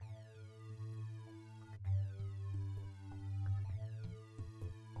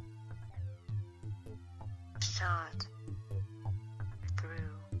shot through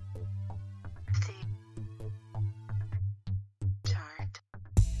the chart.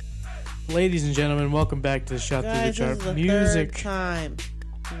 Ladies and gentlemen, welcome back to the Shot Through the Guys, Chart. this is the Music. third time.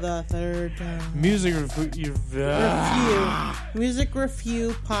 The third time. Music review. Music review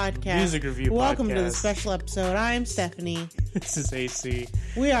podcast. Music review Welcome to the podcast. special episode. I'm Stephanie. This is AC.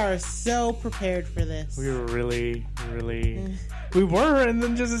 We are so prepared for this. We were really. We were, and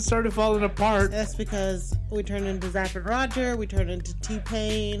then just it started falling apart. That's because we turned into Zapp and Roger. We turned into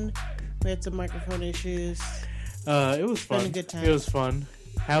T-Pain. We had some microphone issues. It was fun. Been a good time. It was fun.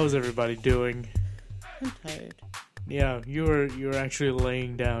 How is everybody doing? I'm tired. Yeah, you were actually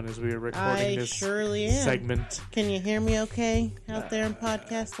laying down as we were recording I this surely am. segment. Can you hear me okay out there in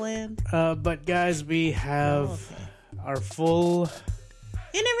podcast land? But guys, we have okay. our full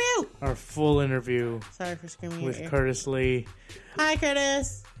interview Sorry for screaming with your ear. Curtis Lee. Hi,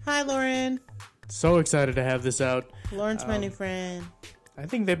 Curtis. Hi, Lauren. So excited to have this out. Lauren's my new friend. I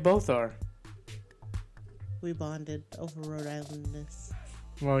think they both are. We bonded over Rhode Islandness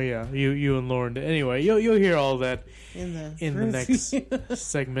Well, yeah, you and Lauren. Anyway, you'll hear all that in the next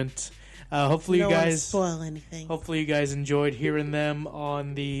segment. Hopefully, no you one guys. spoil anything. Hopefully, you guys enjoyed hearing them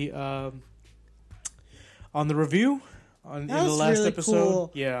on the review in That the was last really episode.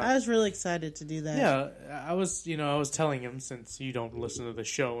 cool. Yeah, I was really excited to do that. yeah. I was telling him, since you don't listen to the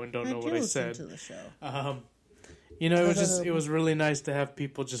show and don't know what I said. To the show. It was really nice to have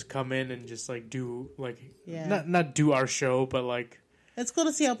people just come in and just like do Yeah. not do our show, but like. It's cool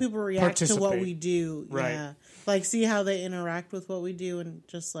to see how people react to what Participate. we do. Right. Yeah. Like, see how they interact with what we do and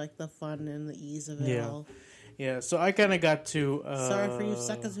just, like, the fun and the ease of it Yeah. all. Yeah, so I kind of got to... Sorry for you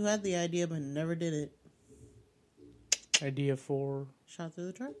suckers who had the idea but never did it. Idea for... Shot through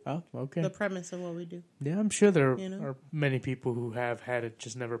the chart. Oh, okay. The premise of what we do. Yeah, I'm sure there You know? are many people who have had it,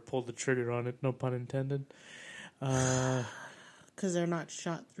 just never pulled the trigger on it, no pun intended. Because they're not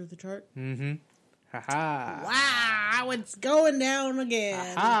shot through the chart. Mm-hmm. Ha-ha. Wow, it's going down again.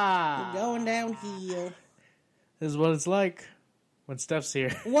 Ha-ha. We're going downhill. This is what it's like when Steph's here.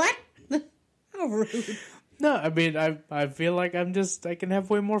 What? How rude. No, I mean, I feel like I can have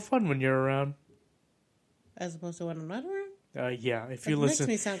way more fun when you're around. As opposed to when I'm not around? Yeah, if you That listen.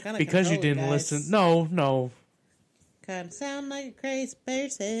 makes me sound kind of Because you didn't listen. No. Kind of sound like a crazy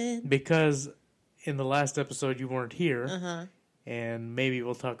person. Because in the last episode you weren't here. Uh-huh. And maybe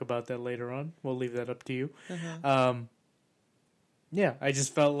we'll talk about that later on. We'll leave that up to you. Uh-huh. Yeah, I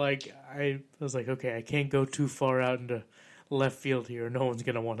just felt like I was like, okay, I can't go too far out into left field here. No one's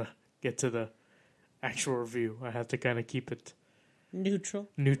going to want to get to the actual review. I have to kind of keep it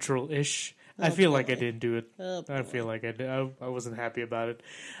neutral-ish. Oh, I feel like boy. I didn't do it. Oh, I boy. feel like I did. I wasn't happy about it.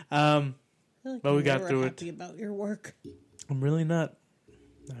 I feel like but you're we got never through happy it. about your work. I'm really not.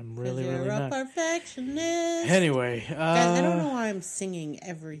 I'm really you're a not. perfectionist. Anyway. Guys, I don't know why I'm singing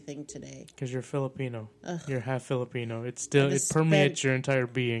everything today. Because you're Filipino. Ugh. You're half Filipino. It just permeates your entire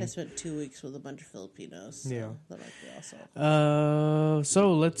being. I spent 2 weeks with a bunch of Filipinos. So Yeah. that might be also.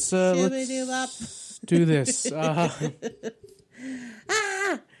 So let's do this.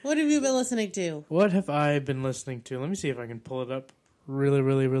 What have you been listening to? What have I been listening to? Let me see if I can pull it up really,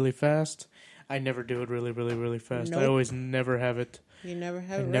 really, really fast. I never do it really, really, really fast. I Nope. always never have it. You never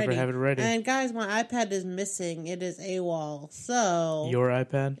have I it never ready. have it ready. And guys, my iPad is missing. It is AWOL. So Your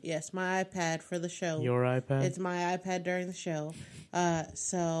iPad? yes, my iPad for the show. Your iPad? It's my iPad during the show.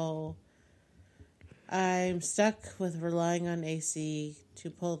 So I'm stuck with relying on AC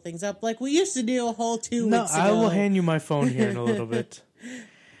to pull things up like we used to do a whole 2 No, weeks ago. I will hand you my phone here in a little bit.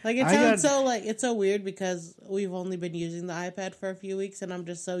 Like it I sounds got- it's so weird because we've only been using the iPad for a few weeks and I'm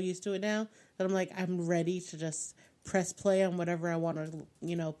just so used to it now that I'm like I'm ready to just press play on whatever I want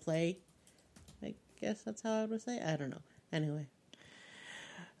to play. I guess that's how I would say. I don't know. Anyway,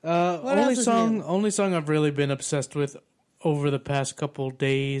 else is new? Only song I've really been obsessed with over the past couple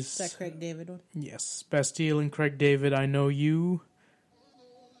days. is that Craig David one? Yes, Bastille and Craig David. I Know You.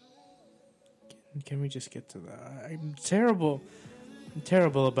 Can we just get to that? I'm terrible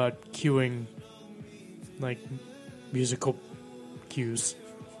about cueing, like, musical cues.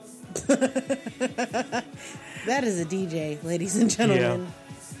 That is a DJ, ladies and gentlemen.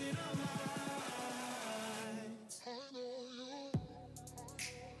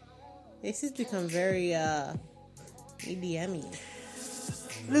 This has become very EDM-y.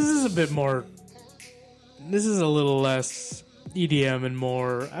 This is a bit more. This is a little less EDM and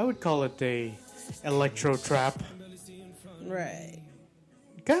more. I would call it a electro trap. Right.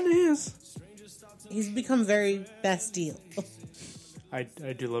 It kind of is. He's become very Bastille. I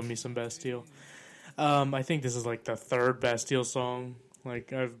do love me some Bastille. I think this is like the third Bastille song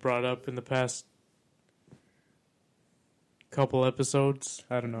like I've brought up in the past couple episodes.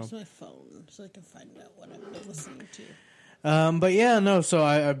 I don't know. Where's my phone so I can find out what I've been listening to? But yeah, no. So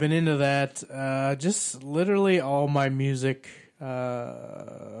I've been into that. Just literally all my music.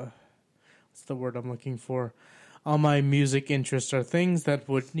 What's the word I'm looking for? All my music interests are things that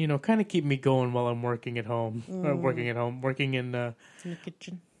would, kind of keep me going while I'm working at home. Or working at home, working in the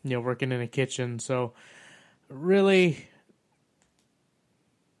kitchen. Working in a kitchen. So really,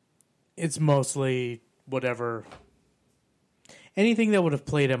 it's mostly whatever. Anything that would have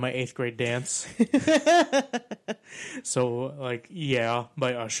played at my 8th grade dance. So, like, Yeah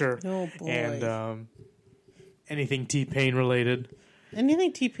by Usher. Oh, boy. And anything T-Pain related.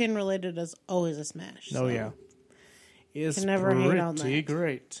 Anything T-Pain related is always a smash. Oh, so. yeah. It's can never hate on pretty that.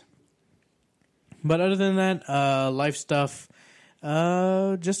 great. But other than that, life stuff,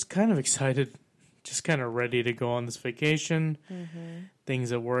 just kind of excited. Just kind of ready to go on this vacation. Mm-hmm.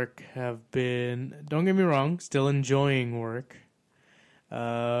 Things at work have been, don't get me wrong, still enjoying work.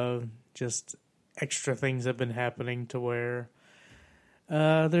 Just extra things have been happening to where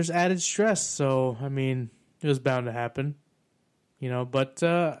there's added stress. So, I mean, it was bound to happen, but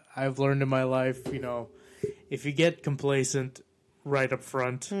I've learned in my life, if you get complacent right up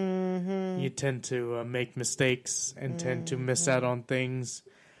front, you tend to make mistakes and tend to miss out on things.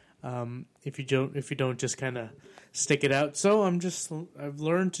 If you don't just kind of stick it out. So I've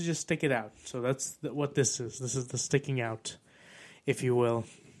learned to just stick it out. So that's what this is. This is the sticking out, if you will.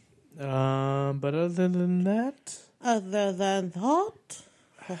 But other than that,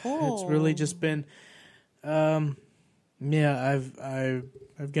 it's really just been, I've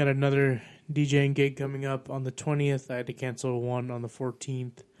got another DJing gig coming up on the 20th. I had to cancel one on the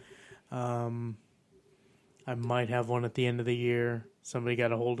 14th. I might have one at the end of the year. Somebody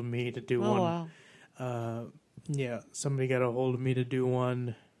got a hold of me to do one. Wow. Somebody got a hold of me to do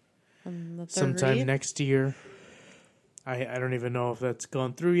one On the 30th? sometime next year. I don't even know if that's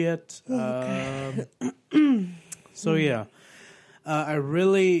gone through yet. So yeah, I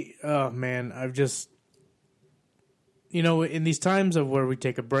really, I've just, in these times of where we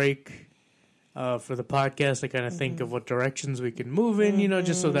take a break for the podcast, I kind of think of what directions we can move in,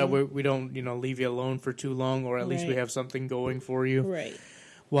 just so that we don't, leave you alone for too long, or at least we have something going for you. Right.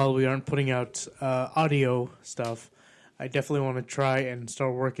 While we aren't putting out audio stuff, I definitely want to try and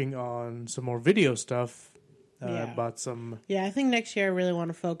start working on some more video stuff. Bought some. Yeah, I think next year I really want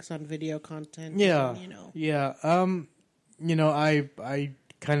to focus on video content. Yeah, and, yeah. I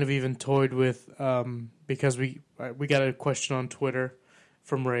kind of even toyed with because we got a question on Twitter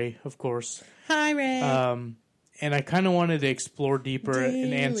from Ray, of course. Hi, Ray. And I kind of wanted to explore deeper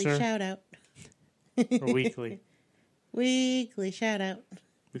and answer. Shout out. Or weekly. Weekly shout out.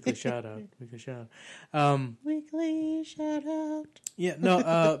 Weekly shout out. Weekly shout out. Weekly shout out. Yeah,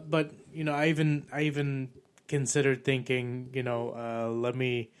 no, but I even considered thinking,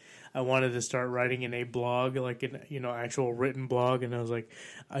 I wanted to start writing in a blog, like an actual written blog, and I was like,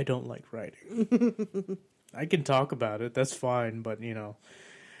 I don't like writing. I can talk about it, that's fine, but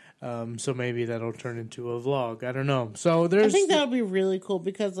so maybe that'll turn into a vlog. I don't know. So I think that would be really cool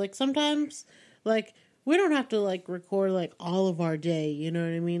because sometimes we don't have to record all of our day, you know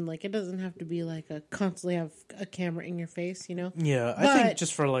what I mean? It doesn't have to be constantly have a camera in your face, Yeah, I think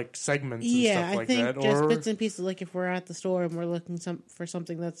just for segments and stuff like that. Yeah, I think just bits and pieces, if we're at the store and we're looking for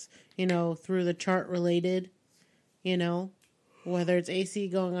something that's, through the chart related, whether it's AC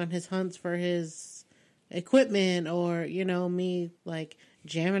going on his hunts for his equipment or, me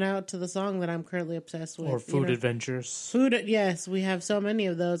jamming out to the song that I'm currently obsessed with. Or food adventures. Yes, we have so many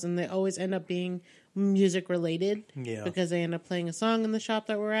of those and they always end up being music related. Yeah. Because they end up playing a song in the shop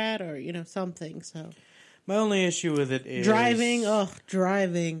that we're at or, something. So my only issue with it is driving.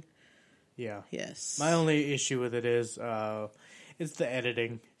 Yeah. Yes. My only issue with it is it's the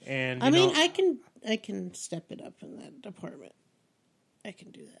editing. And I can step it up in that department. I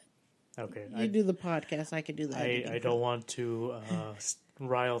can do that. Okay. You do the podcast, I can do that. I don't want to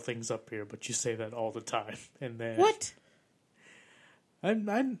rile things up here, but you say that all the time. And then What?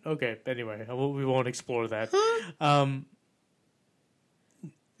 I'm okay. Anyway, we won't explore that. Huh?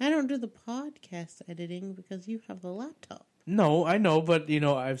 I don't do the podcast editing because you have the laptop. No, I know, but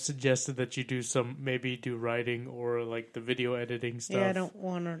I've suggested that you do maybe do writing or the video editing stuff. Yeah, I don't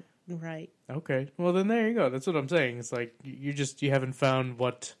want to write. Okay, well then there you go. That's what I'm saying. It's you haven't found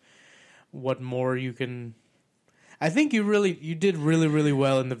what more you can. I think you did really, really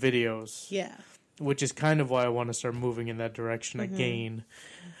well in the videos. Yeah. Which is kind of why I want to start moving in that direction again.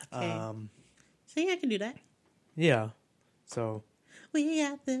 Okay. So yeah, I can do that. Yeah. So we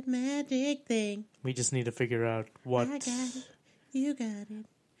got the magic thing. We just need to figure out what. I got it. You got it.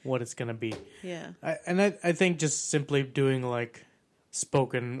 what it's gonna be. Yeah. I think just simply doing like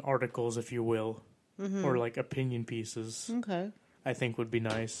spoken articles, if you will, or like opinion pieces, Okay. I think would be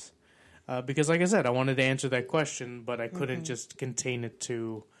nice. Because, like I said, I wanted to answer that question, but I couldn't just contain it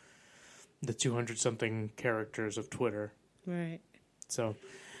to the 200-something characters of Twitter. Right. So,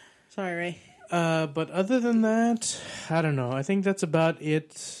 Sorry, Ray. but other than that, I don't know. I think that's about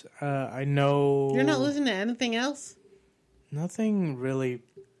it. I know You're not listening to anything else? nothing really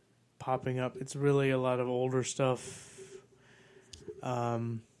popping up. It's really a lot of older stuff.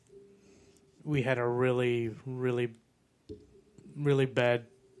 We had a really, really, really bad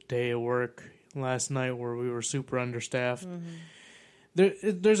day at work last night where we were super understaffed.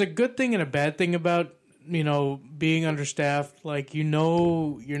 There's a good thing and a bad thing about, being understaffed. Like, you're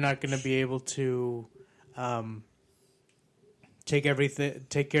not going to be able to take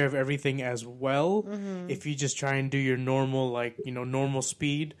care of everything as well if you just try and do your normal, normal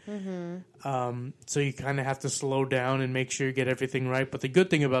speed. So you kind of have to slow down and make sure you get everything right. But the good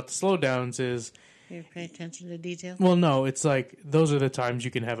thing about the slowdowns is, You pay attention to detail? well, no, it's like those are the times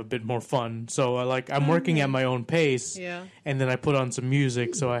you can have a bit more fun. So, I'm working at my own pace, Yeah. and then I put on some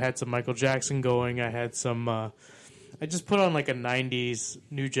music. So I had some Michael Jackson going. I had some. I just put on like a '90s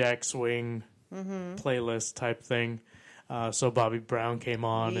New Jack Swing playlist type thing. So Bobby Brown came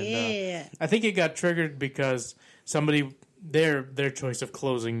on, and Yeah. I think it got triggered because somebody their choice of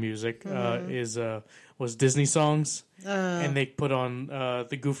closing music was Disney songs, and they put on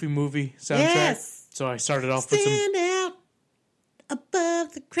the Goofy movie soundtrack. Yes. So I started off with some. Stand out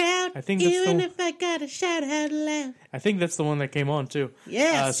above the crowd. I think that's even the- if I gotta shout out loud. I think that's the one that came on too.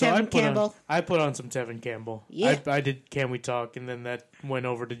 Yes, Tevin Campbell. I put on some Tevin Campbell. Yeah. I did Can We Talk, and then that went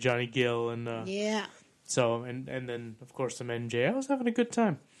over to Johnny Gill, and Yeah. so and then of course some NJ. I was having a good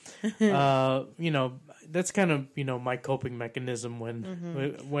time. That's kind of my coping mechanism when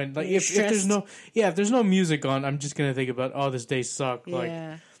like You're if there's if there's no music on, I'm just gonna think about, oh, this day sucked. Like,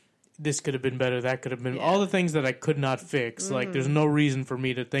 Yeah. this could have been better, that could have been Yeah. all the things that I could not fix. Like, there's no reason for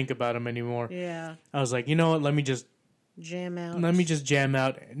me to think about them anymore. Yeah. I was like, you know what? Let me just Jam out. jam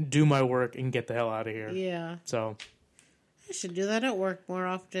out, and do my work, and get the hell out of here. Yeah. So, I should do that at work more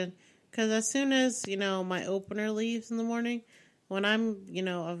often. Because as soon as, my opener leaves in the morning, when I'm,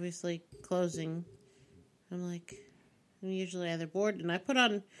 obviously closing, I'm usually either bored, and I put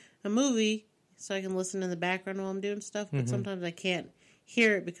on a movie so I can listen in the background while I'm doing stuff, but sometimes I can't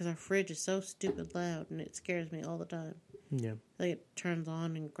hear it because our fridge is so stupid loud, and it scares me all the time. yeah. Like, it turns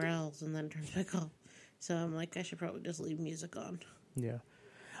on and growls and then turns back off. So I'm like, I should probably just leave music on. Yeah.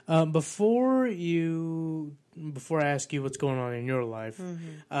 Before I ask you what's going on in your life,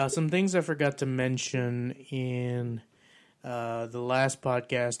 some things I forgot to mention in the last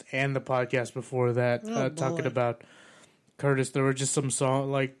podcast and the podcast before that, talking boy. about Curtis. There were just some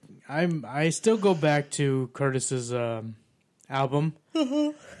songs I still go back to Curtis's album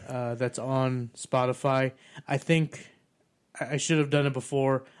that's on Spotify. I think I should have done it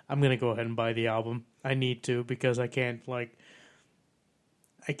before. I'm gonna go ahead and buy the album. I need to, because I can't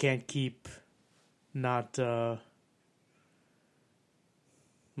keep not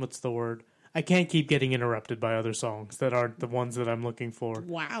what's the word? I can't keep getting interrupted by other songs that aren't the ones that I'm looking for.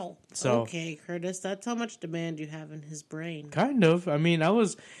 Wow. So- Okay, Curtis, that's how much demand you have in his brain. Kind of. I mean, I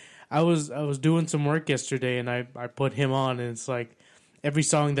was doing some work yesterday, and I put him on, and it's like every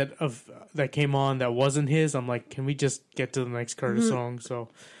song that came on that wasn't his, I'm like, can we just get to the next Curtis song? So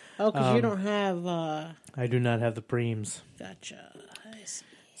Oh, because you don't have, I do not have the preems. Gotcha. I see.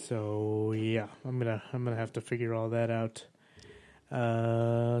 So yeah, I'm gonna have to figure all that out.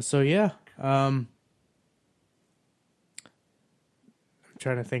 So yeah, I'm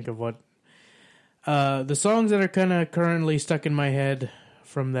trying to think of what the songs that are kind of currently stuck in my head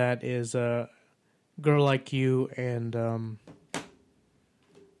from that is "Girl Like You" and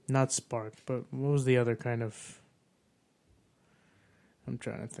not "Spark," but what was the other kind of? I'm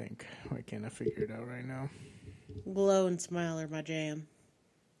trying to think. Why can't I figure it out right now? Glow and Smile are my jam.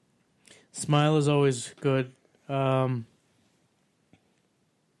 Smile is always good. I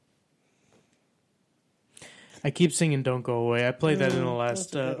keep singing "Don't Go Away." I played that in the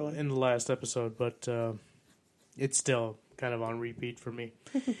last episode, but it's still kind of on repeat for me.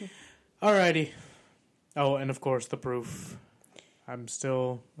 Alrighty. Oh, and of course, The Proof. I'm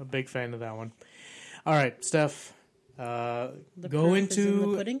still a big fan of that one. All right, Steph. The Go proof is in the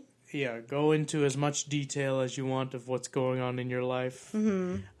into pudding? go into as much detail as you want of what's going on in your life.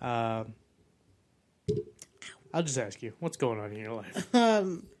 I'll just ask you, what's going on in your life?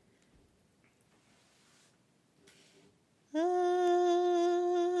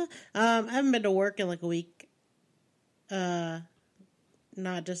 I haven't been to work in like a week.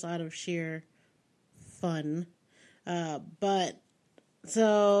 not just out of sheer fun. But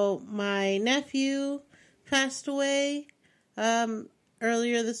so my nephew passed away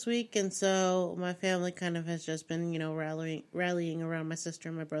earlier this week, and so my family kind of has just been, rallying around my sister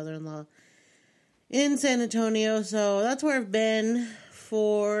and my brother-in-law in San Antonio. So that's where I've been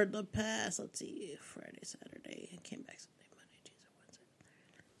for the past, Friday, Saturday. I came back Sunday, Monday, Tuesday, Wednesday,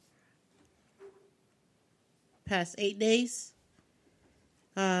 past 8 days.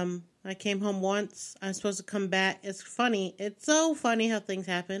 I came home once. I'm supposed to come back. It's funny. It's so funny how things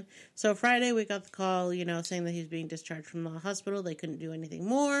happen. So Friday we got the call, saying that he was being discharged from the hospital. They couldn't do anything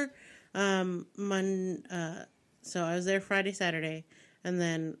more. So I was there Friday, Saturday, and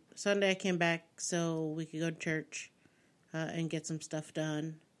then Sunday I came back so we could go to church and get some stuff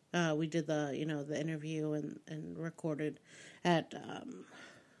done. We did the interview and recorded at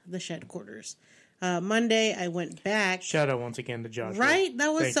the shed quarters. Monday, I went back. Shout out once again to Joshua. Right? That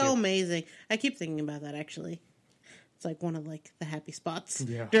was Thank you. amazing. I keep thinking about that, actually. It's like one of the happy spots.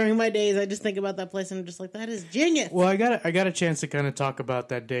 Yeah. During my days, I just think about that place and I'm just like, that is genius. Well, I got a chance to kind of talk about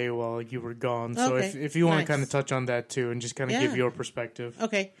that day while you were gone. So Okay. if you want Nice. to kind of touch on that too and just kind of give Yeah. your perspective.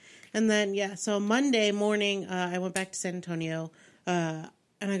 Okay. And then, so Monday morning, I went back to San Antonio, and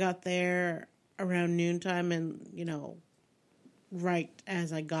I got there around noontime, and, right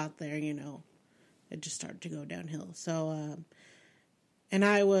as I got there, it just started to go downhill. So, and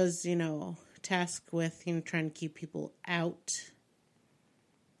I was, tasked with, trying to keep people out,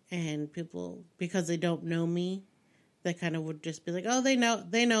 and people, because they don't know me, they kind of would just be like, oh, they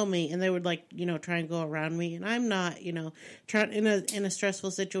know me. And they would try and go around me. And I'm not, trying in a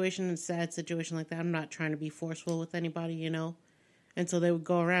stressful situation, a sad situation like that. I'm not trying to be forceful with anybody, And so they would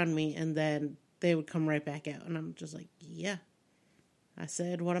go around me and then they would come right back out. And I'm just like, yeah, I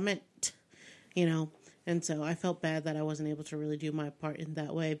said what I meant, And so I felt bad that I wasn't able to really do my part in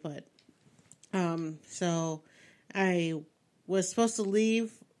that way. But, so I was supposed to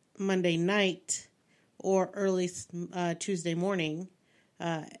leave Monday night or early Tuesday morning,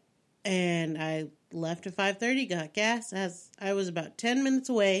 and I left at 5:30, got gas, as I was about 10 minutes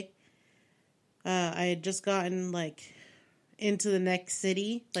away. I had just gotten, into the next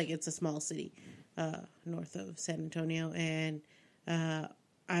city, it's a small city, north of San Antonio, and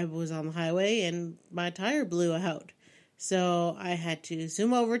I was on the highway, and my tire blew out. So I had to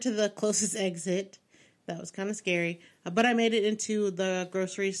zoom over to the closest exit. That was kind of scary, but I made it into the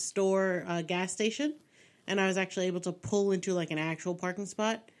grocery store gas station. And I was actually able to pull into an actual parking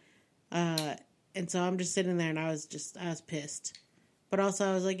spot. And so I'm just sitting there and I was pissed. But also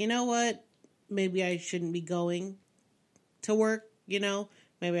I was like, you know what? Maybe I shouldn't be going to work,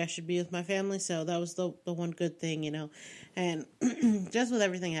 Maybe I should be with my family. So that was the one good thing, And just with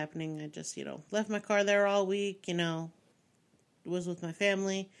everything happening, I just, left my car there all week, was with my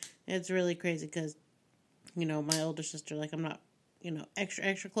family. It's really crazy because, my older sister, I'm not,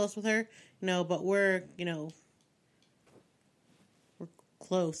 extra close with her, but we're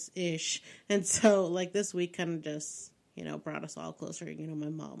close-ish. And so, this week kind of just, brought us all closer. My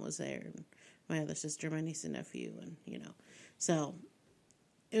mom was there, and my other sister, my niece and nephew, and, so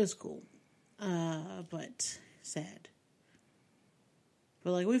it was cool. But sad.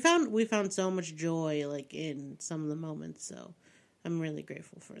 But, we found so much joy, in some of the moments, so I'm really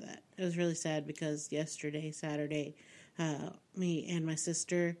grateful for that. It was really sad because yesterday, Saturday, me and my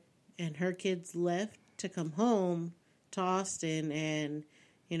sister and her kids left to come home to Austin, and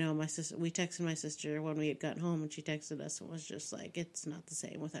my sister, we texted my sister when we had gotten home, and she texted us and was just like, it's not the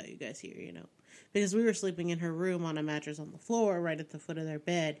same without you guys here, because we were sleeping in her room on a mattress on the floor right at the foot of their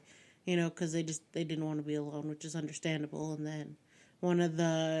bed, because they didn't want to be alone, which is understandable. And then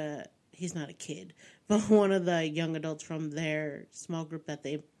he's not a kid, but one of the young adults from their small group that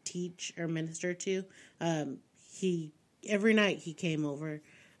they teach or minister to, every night he came over,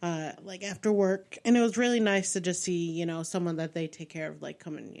 after work, and it was really nice to just see, someone that they take care of,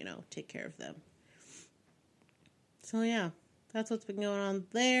 come and, take care of them. So yeah, that's what's been going on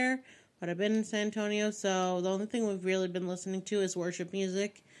there. But I've been in San Antonio, so the only thing we've really been listening to is worship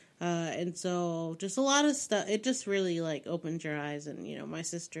music. And so just a lot of stuff. It just really opens your eyes. And, my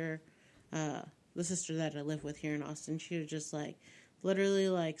sister, the sister that I live with here in Austin, she was just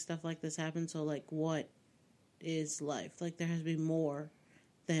literally stuff like this happens. So what is life? There has to be more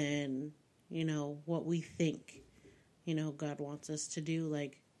than, what we think, God wants us to do.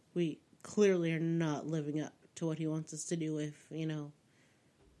 We clearly are not living up to what he wants us to do if,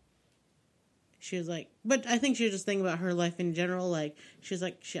 she was but I think she was just thinking about her life in general. She was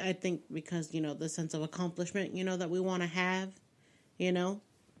I think because, the sense of accomplishment, that we want to have,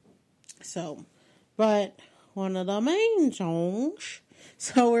 So, but one of the main songs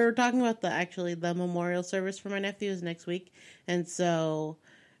So we were talking about the memorial service for my nephew is next week, and so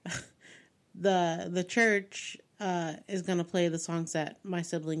the church is going to play the songs that my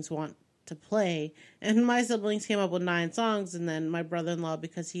siblings want to play, and my siblings came up with 9 songs, and then my brother-in-law,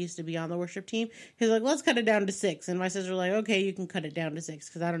 because he used to be on the worship team, he's like, let's cut it down to 6, and my sister was like, okay, you can cut it down to 6,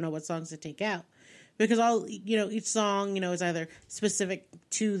 because I don't know what songs to take out, because each song, is either specific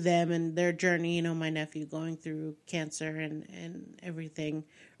to them and their journey, my nephew going through cancer and everything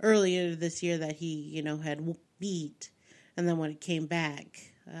earlier this year that he, had beat, and then when it came back,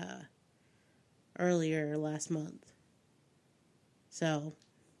 earlier last month. So,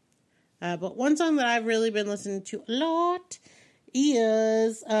 but one song that I've really been listening to a lot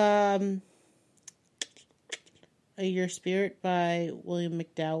is Your Spirit by William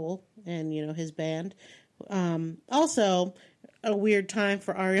McDowell and, his band. Also, a weird time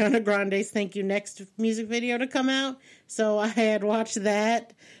for Ariana Grande's Thank You Next music video to come out. So I had watched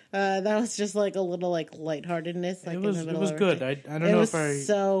that. That was just like a little lightheartedness. It was good. I don't know if I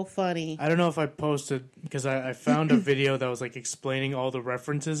so funny. I don't know if I posted because I found a video that was like explaining all the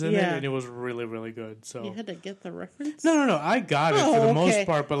references in it, and it was really, really good. So you had to get the reference? No. I got it for the most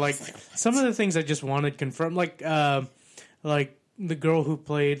part, but like some of the things I just wanted confirmed, like the girl who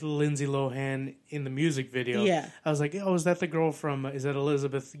played Lindsay Lohan in the music video. Yeah, I was like, oh, is that the girl from? Is that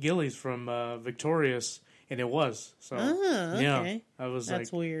Elizabeth Gillies from Victorious? And it was. So, okay. Yeah, I was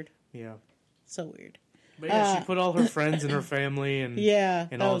That's weird. Yeah. So weird. But yeah, she put all her friends and her family and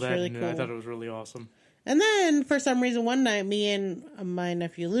and all was that. Really And cool. I thought it was really awesome. And then, for some reason, one night, me and my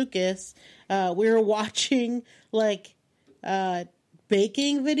nephew Lucas, we were watching, baking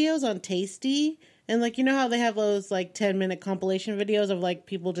videos on Tasty. And, how they have those, 10-minute compilation videos of,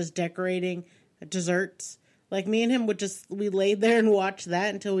 people just decorating desserts. Me and him we laid there and watched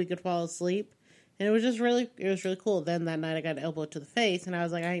that until we could fall asleep. And it was just really cool. Then that night I got an elbow to the face, and I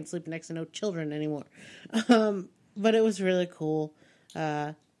was like, I ain't sleeping next to no children anymore. But it was really cool.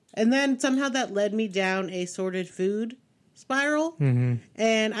 And then somehow that led me down a sorted food spiral. Mm-hmm.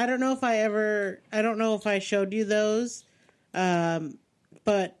 And I don't know if I showed you those.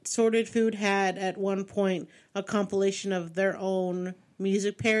 But Sorted Food had at one point a compilation of their own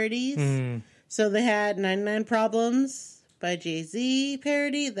music parodies. Mm. So they had 99 Problems by Jay-Z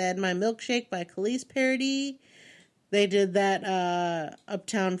parody. They had My Milkshake by Khalees parody. They did that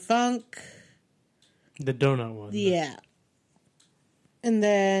Uptown Funk. The donut one. Yeah. And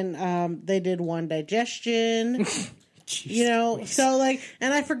then they did One Digestion. Jeez, so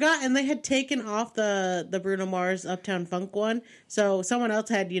and I forgot, and they had taken off the Bruno Mars Uptown Funk one. So someone else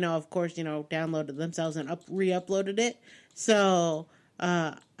had, of course, downloaded themselves and re-uploaded it. So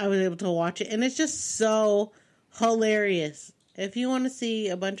I was able to watch it, and it's just so hilarious. If you want to see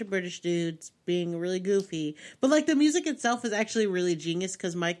a bunch of British dudes being really goofy, but the music itself is actually really genius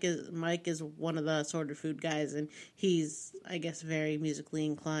because Mike is one of the Sorted Food guys, and he's, I guess, very musically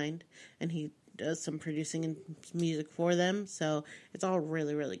inclined, and he does some producing and music for them, so it's all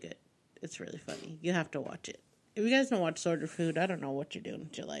really, really good. It's really funny. You have to watch it. If you guys don't watch Sorted Food, I don't know what you're doing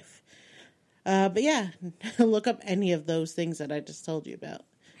with your life. But yeah, look up any of those things that I just told you about.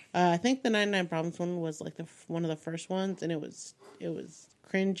 I think the 99 Problems one was one of the first ones, and it was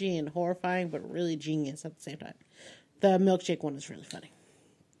cringy and horrifying, but really genius at the same time. The milkshake one is really funny.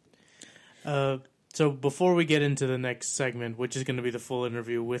 So before we get into the next segment, which is going to be the full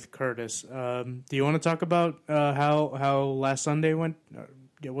interview with Curtis, do you want to talk about how last Sunday went?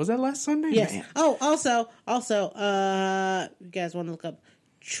 Was that last Sunday? Yes. Man. Oh, also, you guys want to look up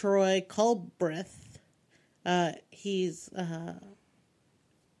Troy Culbreth. He's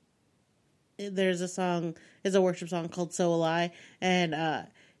there's a worship song called So Will I, and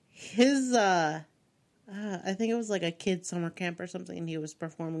his I think it was a kid's summer camp or something, and he was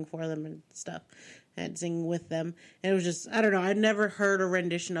performing for them and stuff and singing with them, and it was just, I don't know, I'd never heard a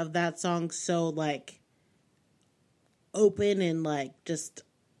rendition of that song so open and just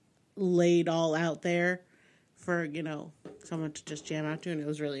laid all out there for someone to just jam out to, and it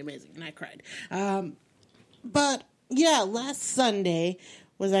was really amazing, and I cried. But yeah, last Sunday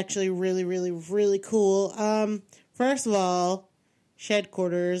was actually really, really, really cool. First of all, shed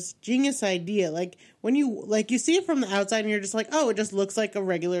quarters, genius idea. When you see it from the outside and you're just oh, it just looks like a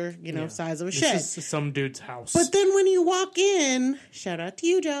regular, size of a shed. This is some dude's house. But then when you walk in, shout out to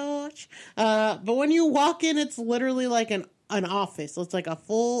you, Josh. But when you walk in, it's literally an office. So it's a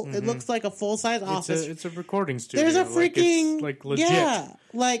full, it looks like a full-size office. It's a recording studio. There's a freaking, legit. Yeah.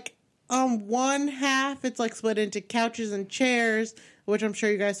 One half, it's split into couches and chairs, which I'm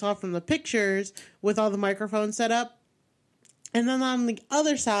sure you guys saw from the pictures, with all the microphones set up. And then on the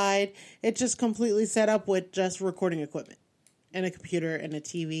other side, it's just completely set up with just recording equipment. and a computer and a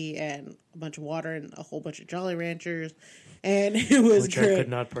TV and a bunch of water and a whole bunch of Jolly Ranchers, and it was Which great. I could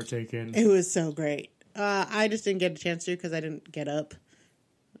not partake in. It was so great. I just didn't get a chance to because I didn't get up.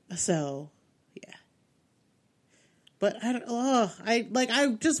 So, yeah. But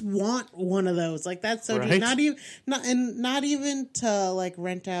I just want one of those. Like, that's so Right. deep. Not even to like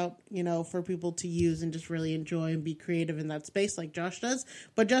rent out, for people to use and just really enjoy and be creative in that space like Josh does.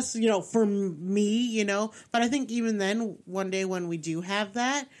 But just, for me, But I think even then, one day when we do have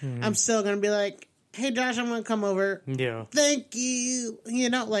that, I'm still gonna be like, hey Josh, I'm gonna come over. Yeah. Thank you.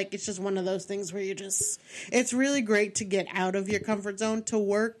 It's just one of those things where it's really great to get out of your comfort zone to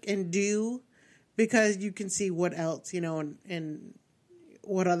work and do, because you can see what else, and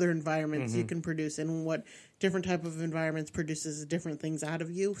what other environments you can produce and what different type of environments produces different things out of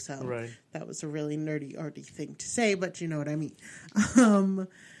you. So Right. that was a really nerdy, arty thing to say, but you know what I mean.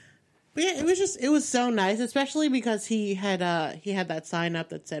 But yeah, it was so nice, especially because he had that sign up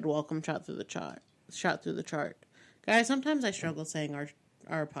that said "Welcome, shot through the chart." Guys, sometimes I struggle saying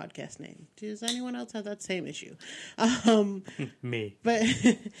our podcast name. Does anyone else have that same issue? Me. But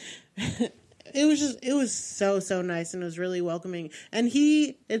it was so nice, and it was really welcoming. And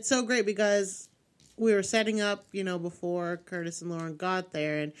it's so great because we were setting up, before Curtis and Lauren got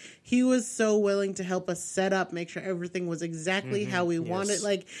there, and he was so willing to help us set up, make sure everything was exactly how we wanted.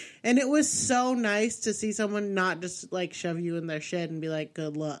 And it was so nice to see someone not just shove you in their shed and be like,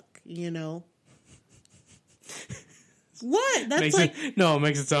 good luck, What? That's it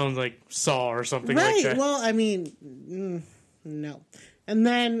makes it sound like Saw or something right. like that. Well, I mean, no. And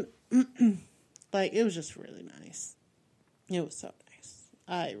then, it was just really nice. It was so nice.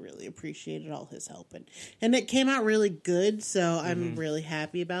 I really appreciated all his help, and it came out really good. So I'm really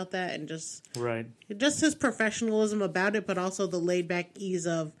happy about that, and just his professionalism about it, but also the laid back ease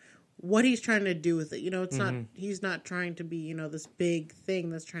of what he's trying to do with it. It's not, he's not trying to be, this big thing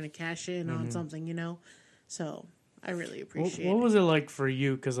that's trying to cash in on something, So I really appreciate it. What was it like for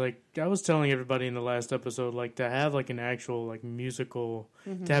you? Because, I was telling everybody in the last episode, to have, an actual, musical,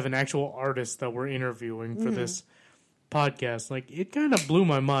 to have an actual artist that we're interviewing for this podcast, it kind of blew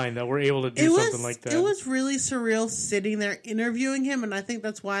my mind that we're able to do something like that. It was really surreal sitting there interviewing him, and I think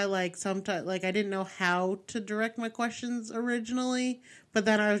that's why, sometimes, I didn't know how to direct my questions originally, but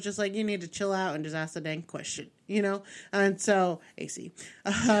then I was just like, you need to chill out and just ask the dang question, And so, AC.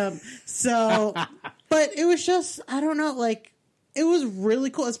 But it was just, I don't know, it was really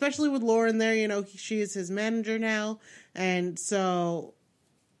cool, especially with Lauren there, she is his manager now, and so,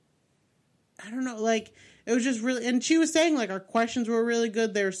 I don't know, it was just really, and she was saying, our questions were really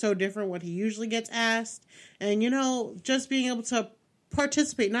good, they were so different what he usually gets asked, and, just being able to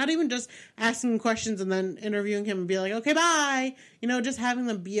participate, not even just asking questions and then interviewing him and be like, okay, bye, just having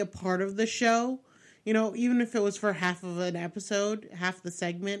them be a part of the show, even if it was for half of an episode, half the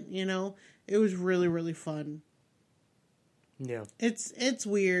segment, it was really, really fun. Yeah. It's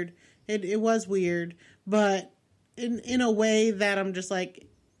weird. It was weird, but in a way that I'm just like,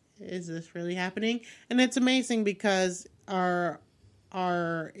 is this really happening? And it's amazing because our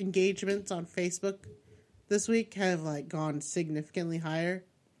engagements on Facebook this week have gone significantly higher.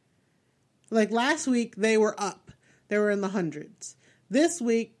 Last week they were up. They were in the hundreds. This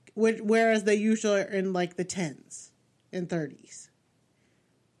week, whereas they usually are in the tens and 30s.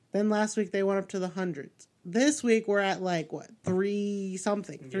 Then last week they went up to the hundreds. This week we're at 3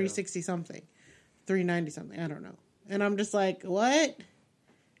 something, 360 something, 390 something. I don't know. And I'm just like, what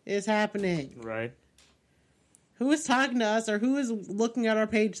is happening? Right. Who is talking to us or who is looking at our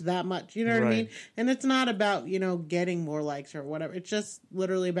page that much? You know what I mean? And it's not about, getting more likes or whatever. It's just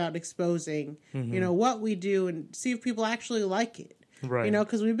literally about exposing, what we do and see if people actually like it. Right.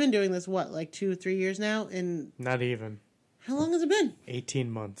 Because we've been doing this, 2 or 3 years now? And not even. How long has it been?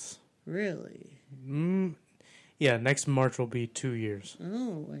 18 months. Really? Yeah, next March will be 2 years.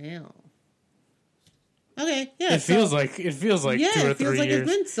 Oh, wow. Okay, yeah. It feels like 2 or 3 years. It feels like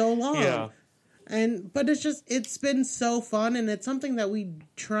it's been so long. Yeah. But it's been so fun, and it's something that we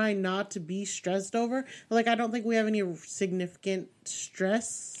try not to be stressed over. I don't think we have any significant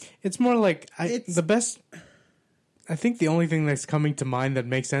stress. It's more I think the only thing that's coming to mind that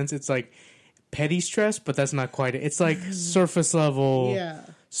makes sense, it's petty stress, but that's not quite it. It's surface level,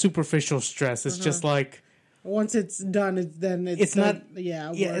 superficial stress. It's just once it's done, it's not.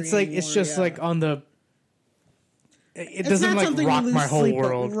 Yeah, it's it's just on the. It doesn't rock my whole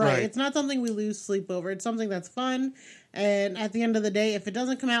world, right? It's not something we lose sleep over. It's something that's fun, and at the end of the day, if it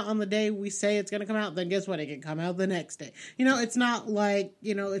doesn't come out on the day we say it's going to come out, then guess what? It can come out the next day. It's not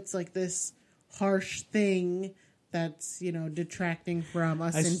it's this harsh thing that's detracting from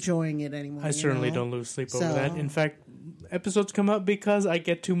us enjoying it anymore. I certainly don't lose sleep over that. In fact, episodes come out because I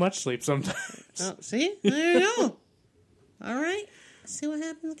get too much sleep sometimes. Oh, see? There you go. All right. See what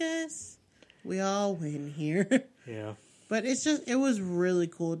happens, guys? We all win here. Yeah. But it was really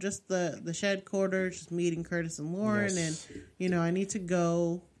cool. Just the shed quarters, just meeting Curtis and Lauren. Yes. And, I need to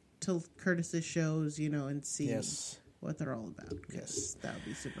go to Curtis's shows, and see what they're all about. Yes. That would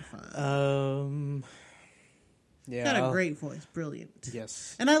be super fun. Yeah. Got a great voice. Brilliant.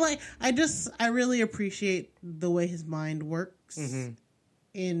 Yes. And I really appreciate the way his mind works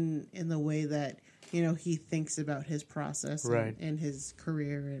in the way that, he thinks about his process and his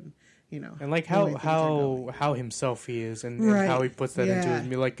career and, and like how himself he is and how he puts that into his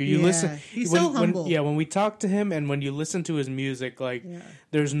music. Like you listen, he's so humble. When we talk to him and when you listen to his music, like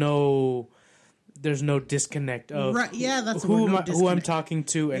there's no disconnect of that's who I'm talking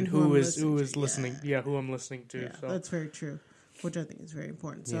to and who is listening. Who I'm listening to. Yeah, so. That's very true. Which I think is very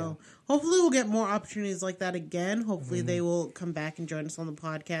important. So hopefully we'll get more opportunities like that again. Hopefully they will come back and join us on the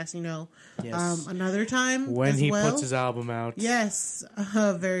podcast, another time when he puts his album out. Yes.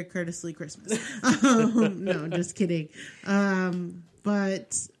 Very Curtis Lee Christmas. No, just kidding.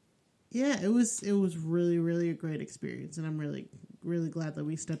 But yeah, it was really, really a great experience. And I'm really, really glad that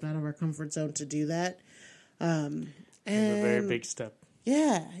we stepped out of our comfort zone to do that. And it was a very big step.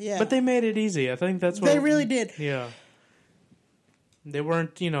 Yeah. But they made it easy. I think that's what they really did. Yeah. They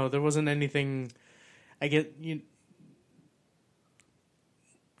weren't, there wasn't anything. I get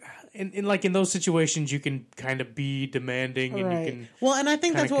in those situations, you can kind of be demanding, and you can. Well, and I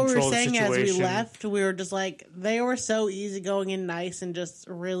think that's what we were saying as we left. We were just like, they were so easygoing and nice, and just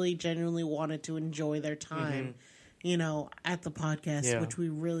really genuinely wanted to enjoy their time, at the podcast, which we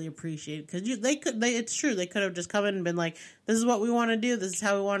really appreciate because it's true, they could have just come in and been like, "This is what we want to do. This is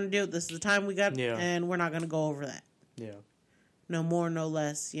how we want to do it. This is the time we got, and we're not going to go over that." Yeah. No more, no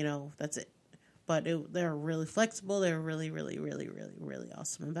less, that's it. But they're really flexible. They're really, really, really, really, really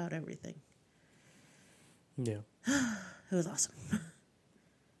awesome about everything. Yeah. It was awesome.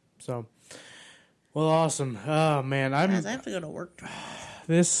 So, well, awesome. Oh, man. Guys, I have to go to work tomorrow.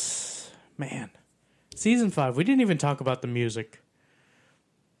 Season 5, we didn't even talk about the music.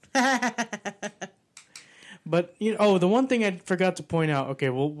 But, the one thing I forgot to point out, okay,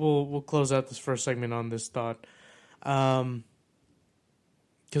 we'll close out this first segment on this thought.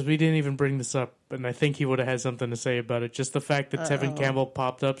 Because we didn't even bring this up, and I think he would have had something to say about it. Just the fact that Tevin Campbell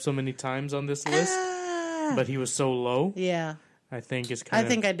popped up so many times on this list, but he was so low. Yeah. I think is I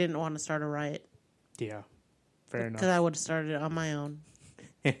think I didn't want to start a riot. Yeah. Fair enough. Because I would have started it on my own.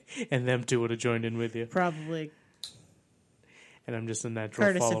 And them two would have joined in with you. Probably. And I'm just a natural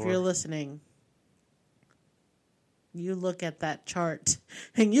Curtis, follower. if you're listening, you look at that chart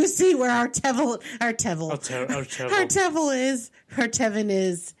and you see where our Tevin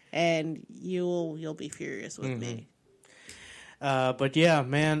is, and you'll be furious with me. But yeah,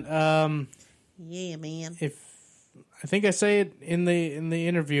 man. Yeah, man. I think I say it in the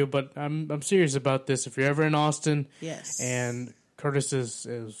interview, but I'm serious about this. If you're ever in Austin, yes, and Curtis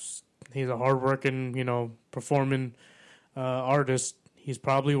he's a hardworking, performing artist. He's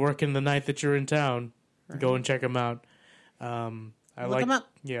probably working the night that you're in town. Right. Go and check him out. Look him up.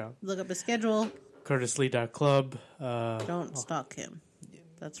 Yeah. Look up his schedule. CurtisLee.club. Don't stalk him.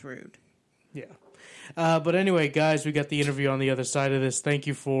 That's rude. Yeah. But anyway, guys, we got the interview on the other side of this. Thank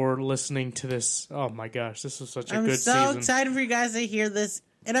you for listening to this. Oh, my gosh. This was such a good season. I'm so excited for you guys to hear this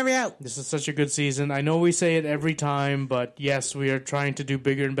in every out. This is such a good season. I know we say it every time, but yes, we are trying to do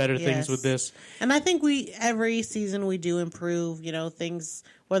bigger and better things with this. And I think every season we do improve, things,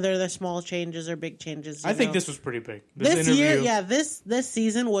 whether they're small changes or big changes. I think this was pretty big. This year, this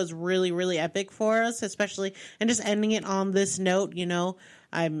season was really, really epic for us, especially, and just ending it on this note,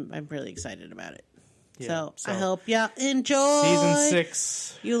 I'm really excited about it. Yeah, so I hope y'all enjoy Season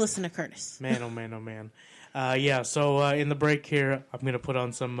 6. You listen to Curtis. Man, oh man, oh man. So in the break here, I'm going to put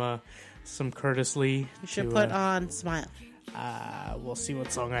on some Curtis Lee. You should put on Smile. We'll see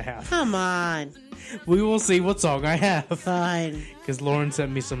what song I have. Come on. We will see what song I have. Fine. Because Lauren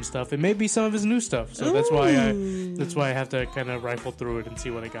sent me some stuff. It may be some of his new stuff. So that's why I have to kind of rifle through it and see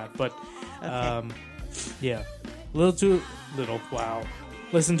what I got. But, yeah. A little too little. Wow.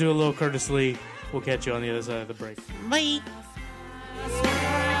 Listen to a little Curtis Lee. We'll catch you on the other side of the break. Bye.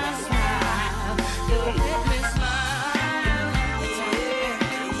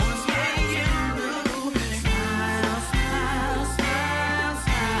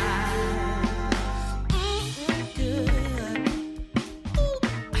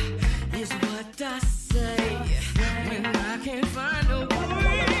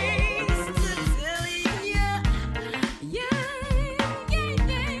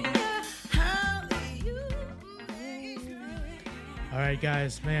 right,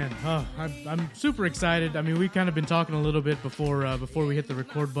 guys, man, I'm super excited. I mean, we've kind of been talking a little bit before we hit the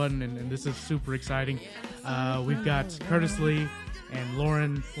record button, and this is super exciting. We've got Curtis Lee and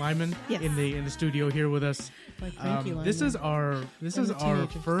Lauren Lyman in the studio here with us. Like Frankie Lyman. This is our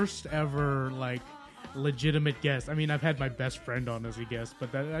teenagers. first ever like legitimate guest. I mean, I've had my best friend on as a guest,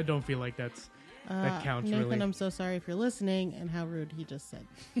 but I don't feel like that counts Nathan, really. I'm so sorry if you're listening and how rude he just said.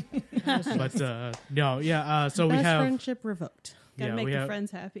 But no, yeah. So Best we have friendship revoked. Gotta make we the have-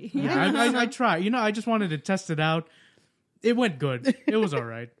 friends happy. Yeah, I try. You know, I just wanted to test it out. It went good. It was all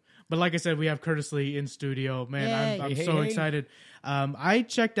right. But like I said, we have Curtis Lee in studio. Man, I'm Yay. so Hey. excited. I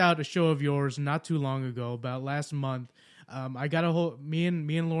checked out a show of yours not too long ago, about last month. I got a whole. Me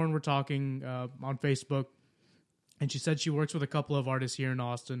and Lauren were talking on Facebook, and she said she works with a couple of artists here in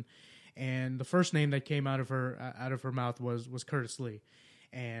Austin. And the first name that came out of her mouth was Curtis Lee,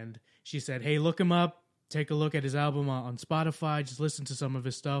 and she said, "Hey, look him up. Take a look at his album on Spotify. Just listen to some of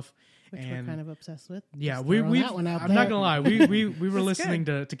his stuff." Which and we're kind of obsessed with. yeah, Just we throwing that one out I'm there. not gonna lie, we were That's listening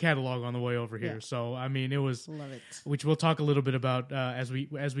to Catalog on the way over here. Yeah. So I mean, it was, Love it. which we'll talk a little bit about as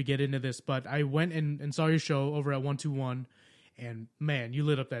we get into this. But I went and saw your show over at 121, and man, you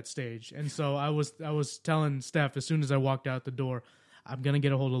lit up that stage. And so I was telling Steph as soon as I walked out the door, I'm gonna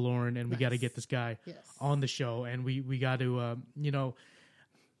get a hold of Lauren, and we got to get this guy Yes. on the show, and we got to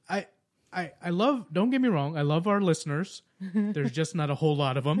I love, don't get me wrong, I love our listeners. There's just not a whole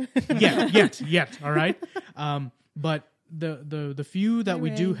lot of them yet. All right. But the few that we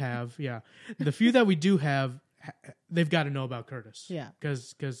do have, the few that we do have, they've got to know about Curtis. Yeah.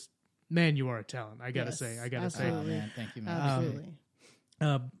 Because man, you are a talent. I gotta Yes, say. Oh, absolutely. man. Thank you, man.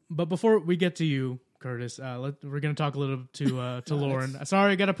 Absolutely. But before we get to you, Curtis, we're gonna talk a little to Lauren.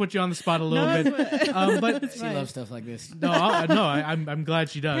 Sorry, I gotta put you on the spot a little bit. But She loves stuff like this. I'm glad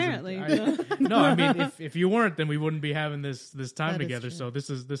she does. Apparently. I mean, if you weren't, then we wouldn't be having this time That is together. true. So this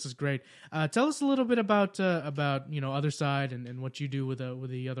is great. Tell us a little bit about Other Side and what you do with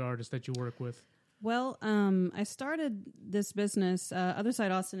the other artists that you work with. Well, I started this business. Other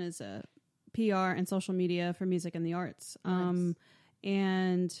Side Austin is a PR and social media for music and the arts.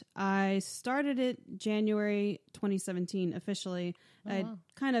 And I started it January 2017 officially. I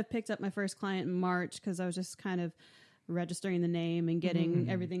kind of picked up my first client in March because I was just kind of registering the name and getting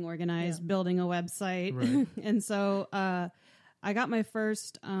everything organized, building a website. Right. And so I got my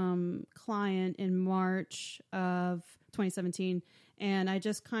first client in March of 2017, and I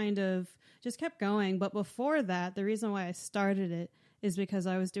just kind of just kept going. But before that, the reason why I started it is because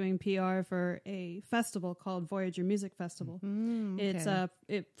I was doing PR for a festival called Voyager Music Festival. It's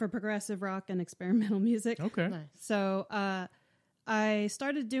for progressive rock and experimental music. Okay. Nice. So I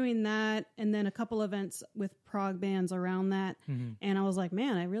started doing that, and then a couple events with prog bands around that. And I was like,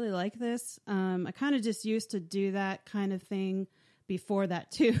 man, I really like this. I kind of just used to do that kind of thing before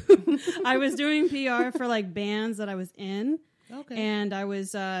that too. I was doing PR for like bands that I was in. Okay. And I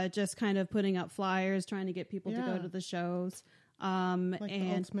was just kind of putting up flyers, trying to get people to go to the shows. Like the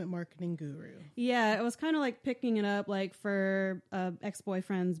And ultimate marketing guru. yeah, it was kind of like picking it up like for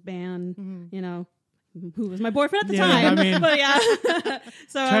ex-boyfriend's band, you know, who was my boyfriend at the Yeah, time. I mean, but yeah.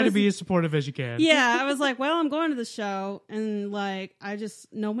 So Try to be as supportive as you can. yeah, I was like, well, I'm going to the show, and like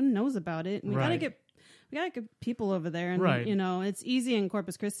no one knows about it. And we gotta get people over there, and Right. you know, it's easy in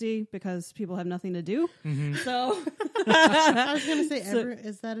Corpus Christi because people have nothing to do. So I was going to say,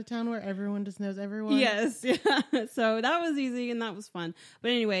 is that a town where everyone just knows everyone? yes, yeah. So that was easy and that was fun.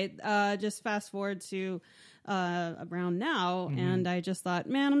 But anyway, just fast forward to around now, and I just thought,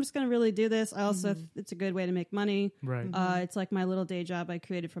 man, I'm just going to really do this. I also, it's a good way to make money. Right. It's like my little day job I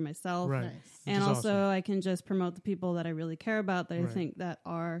created for myself. Right. Nice. And Which is also, awesome. I can just promote the people that I really care about that I Right. think that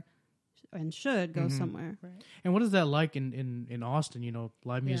are and should go somewhere. And what is that like in Austin? You know,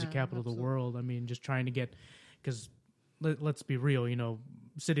 live music Yeah, capital of the absolutely. world. I mean, just trying to get, because let's be real. You know,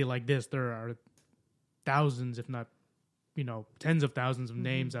 city like this, there are thousands, if not, you know, tens of thousands of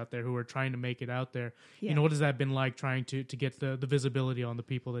names out there who are trying to make it out there. Yeah. You know, what has that been like trying to get the visibility on the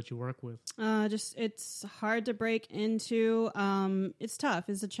people that you work with? Just it's hard to break into. It's tough.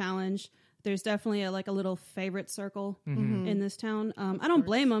 It's a challenge. There's definitely a little favorite circle in this town. I don't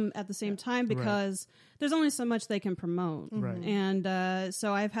blame them at the same time because there's only so much they can promote. Right. And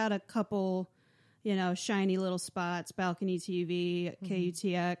so I've had a couple, you know, shiny little spots, Balcony TV,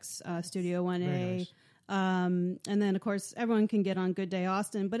 KUTX, Studio 1A. Very nice. And then, of course, everyone can get on Good Day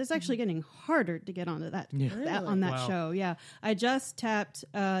Austin, but it's actually getting harder to get onto that, on that Wow. show. Yeah. I just tapped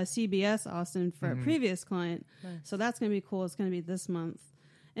CBS Austin for a previous client. So that's going to be cool. It's going to be this month.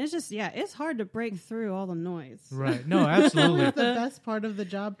 And it's just, it's hard to break through all the noise. Right. No, absolutely. Always the best part of the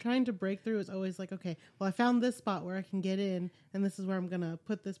job, trying to break through, is always like, okay, well, I found this spot where I can get in, and this is where I'm going to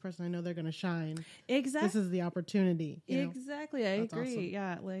put this person. I know they're going to shine. Exactly. This is the opportunity. You know? Exactly. I That's agree. awesome.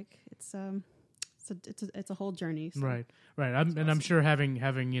 Yeah. Like it's a whole journey. So. Right. I'm sure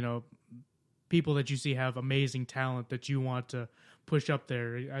having people that you see have amazing talent that you want to push up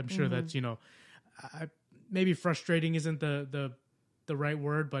there. I'm sure that's maybe frustrating isn't the right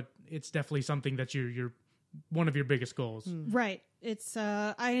word, but it's definitely something that you're one of your biggest goals. Right. It's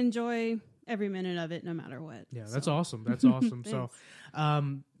I enjoy every minute of it, no matter what. Yeah, that's awesome. That's awesome. So,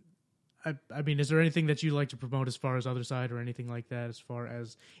 I mean, is there anything that you like to promote as far as Other Side or anything like that? As far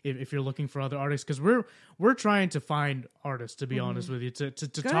as if you're looking for other artists, because we're trying to find artists, to be honest with you, to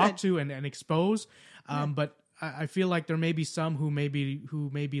talk to and expose. But I feel like there may be some who may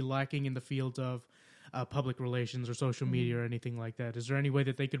be lacking in the field of public relations or social media or anything like that. Is there any way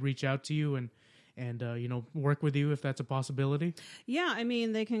that they could reach out to you and work with you if that's a possibility? Yeah, I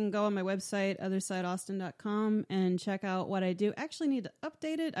mean, they can go on my website, othersideaustin.com, and check out what I do. Actually need to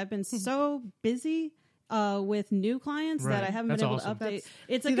update it. I've been so busy with new clients that I haven't been able to update.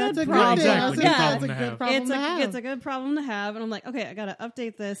 It's a good problem. Exactly. Yeah, Good problem to have. It's a good problem to have. And I'm like, okay, I got to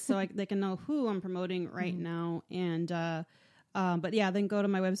update this so they can know who I'm promoting right now. And but yeah, then go to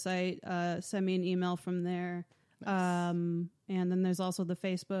my website, send me an email from there. And then there's also the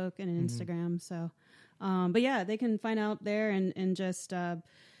Facebook and an Instagram. So, but yeah, they can find out there and just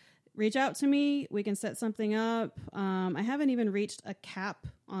reach out to me. We can set something up. I haven't even reached a cap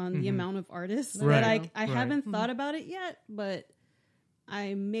on the amount of artists. Right. But I haven't thought about it yet, but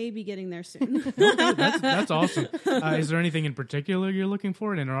I may be getting there soon. Okay, that's awesome. Is there anything in particular you're looking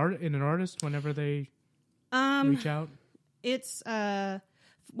for in an artist whenever they reach out? It's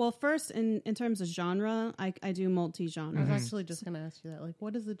well, first in terms of genre, I do multi-genre. I was actually just going to ask you that. Like,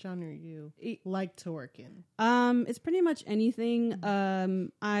 what is the genre you like to work in? It's pretty much anything.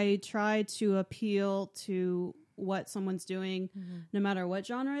 I try to appeal to what someone's doing, no matter what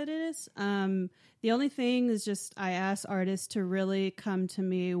genre it is. The only thing is just I ask artists to really come to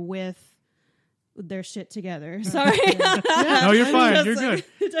me with their shit together. Sorry. No, you're fine. You're good.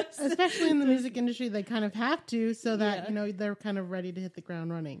 Especially in the music industry, they kind of have to, so that they're kind of ready to hit the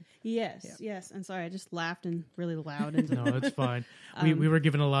ground running. Yes. And sorry, I just laughed and really loud. And No, it's fine. We were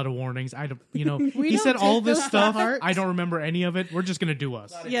given a lot of warnings. He don't said all take this those stuff. to heart. I don't remember any of it. We're just gonna do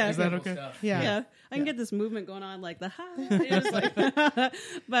us. Yeah. Is that okay? Yeah. I can get this movement going on, like the ha. It's like,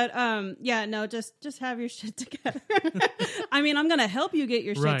 but no, just have your shit together. I mean, I'm gonna help you get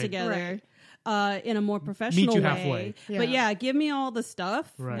your shit together. In a more professional Meet you way. halfway. But yeah, give me all the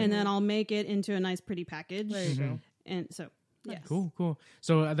stuff, Right. and then I'll make it into a nice, pretty package. There you go. And so, yes. Cool.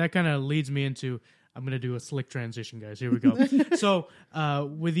 So that kind of leads me into, I'm going to do a slick transition, guys. Here we go. So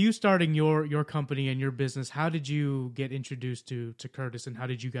with you starting your company and your business, how did you get introduced to Curtis, and how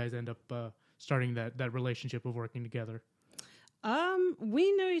did you guys end up starting that relationship of working together?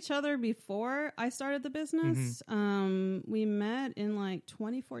 We knew each other before I started the business. We met in like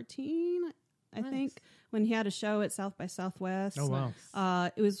 2014, I think, when he had a show at South by Southwest. Oh,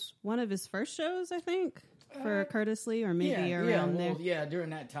 wow. It was one of his first shows, I think, for Curtis Lee, or maybe around there. Yeah,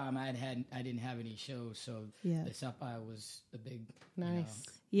 during that time, I didn't have any shows, so Yeah. the South by was the big, Nice.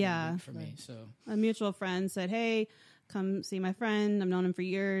 Yeah. for me. So A mutual friend said, "Hey, come see my friend. I've known him for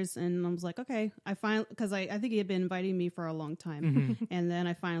years." And I was like, okay. Because I think he had been inviting me for a long time. And then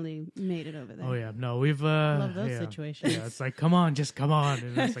I finally made it over there. Oh yeah, no, we've Love those situations. Yeah, it's like, come on, just come on,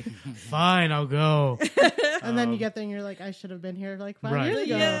 and it's like, fine, I'll go. And then you get there and you're like, I should have been here like 5 Right. years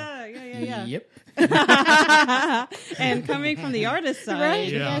ago. Yeah. Yep. And coming from the artist side,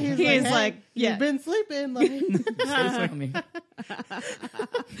 Right? Yeah. He's He's like, like, hey, yeah. you've been sleeping. Like, I mean,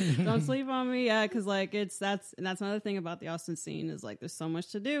 don't sleep on me. Yeah, because like that's another thing about the Austin scene is like there's so much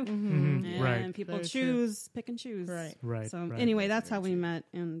to do, and Right. people Very pick and choose. Right. Right. So right. anyway, that's how we met,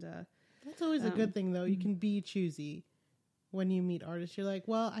 and that's always a good thing, though. You can be choosy when you meet artists. You're like,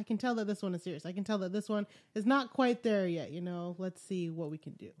 well, I can tell that this one is serious. I can tell that this one is not quite there yet. Let's see what we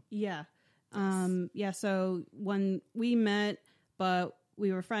can do. yeah, So when we met, but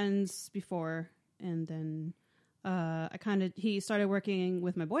we were friends before, and then he started working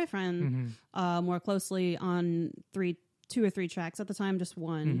with my boyfriend more closely on 2 or 3 tracks at the time, just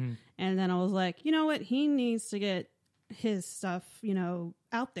one. And then I was like, you know what? He needs to get his stuff,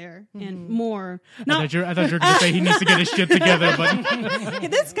 out there and more. I thought you were going to say he needs to get his shit together, but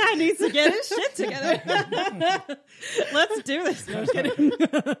This guy needs to get his shit together. Let's do this. No, I'm kidding.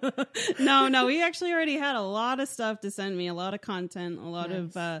 No, we actually already had a lot of stuff to send me, a lot of content, a lot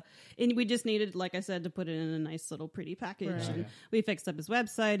of, and we just needed, like I said, to put it in a nice little pretty package. Right. And we fixed up his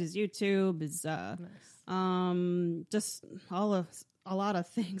website, his YouTube, his, just a lot of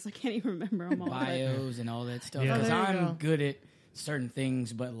things. I can't even remember them all. but- Bios and all that stuff. Yeah. Because Oh, there you I'm go. good at certain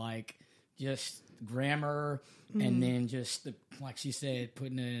things, but like just grammar and then just like she said,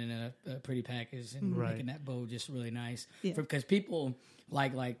 putting it in a pretty package and Right. making that bow just really nice. Yeah. Because people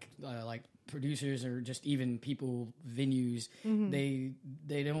like producers or just even people venues,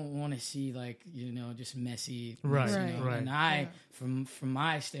 they don't want to see like just messy, Right, you Right. know? right. And I, from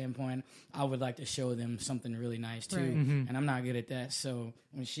my standpoint, I would like to show them something really nice too, Right. and I'm not good at that. So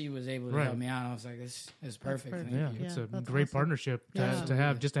when she was able to Right. help me out, I was like, "This is perfect." perfect. Thank Yeah, you. it's Yeah, a that's great awesome. partnership Yeah. to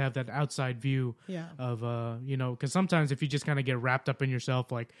have that outside view Yeah. of because sometimes if you just kind of get wrapped up in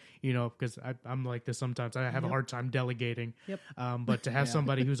yourself, like because I'm like this sometimes, I have a hard time delegating. Yep. But to have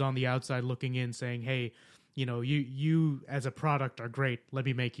somebody who's on the outside looking in, saying, "Hey, you as a product are great. Let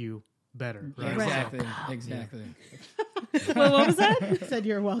me make you better." Right. Exactly. Well, what was that? Said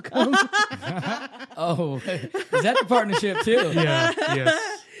you're welcome. Oh, is that the partnership too? Yeah.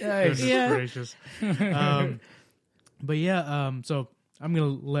 Yes. Nice. Goodness Yeah. gracious. But yeah, so I'm gonna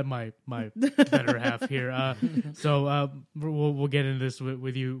let my better half here. We'll get into this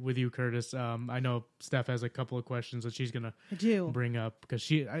with you, Curtis. I know Steph has a couple of questions that she's gonna I do. bring up because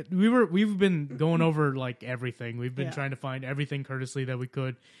we've been going over like everything. We've been Yeah. trying to find everything Curtis Lee that we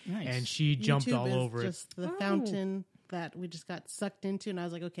could, Nice. and she jumped YouTube all is over it. just the fountain that we just got sucked into, and I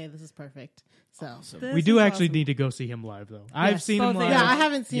was like, okay, this is perfect. So This We do is actually awesome. need to go see him live, though. I've Yes. seen him Both of live. you. yeah, I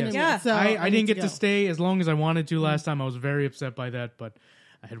haven't seen Yes. him Yeah. yet. So I need didn't get go. to stay as long as I wanted to last time. I was very upset by that, but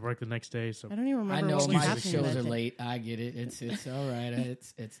I had work the next day. So, I don't even I remember know what was my happening shows that are day. late. I get it. It's all right.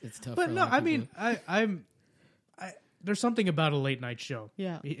 It's tough. but for a no, lot of I mean, people. there's something about a late night show,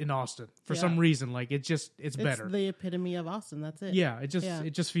 Yeah. in Austin for Yeah. some reason. Like it's It's better. the epitome of Austin. That's it. Yeah, it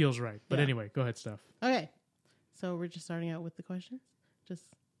just feels right. But Yeah. anyway, go ahead, Steph. Okay. So we're just starting out with the questions. Just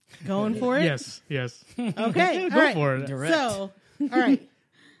going for it. Yes. Okay. Go all right. for it. Direct. So, all right.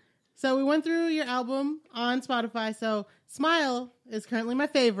 So we went through your album on Spotify. So Smile is currently my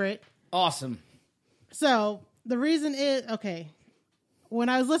favorite. Awesome. So the reason is, okay, when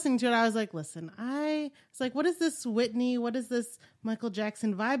I was listening to it, I was like, listen, it's like, what is this Whitney? What is this Michael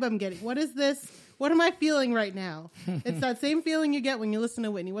Jackson vibe I'm getting? What is this? What am I feeling right now? It's that same feeling you get when you listen to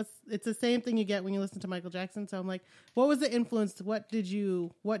Whitney. It's the same thing you get when you listen to Michael Jackson. So I'm like, what was the influence? What did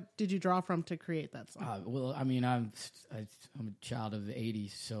you draw from to create that song? Well, I mean, I'm a child of the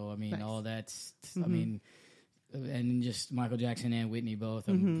 '80s, so I mean, Nice. all that's. I mean, and just Michael Jackson and Whitney both.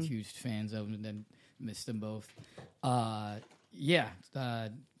 I'm huge fans of them, and missed them both.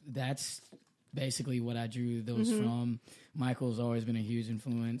 That's basically what I drew those from. Michael's always been a huge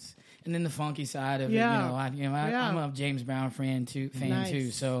influence, and then the funky side of Yeah. it. I'm a James Brown fan too.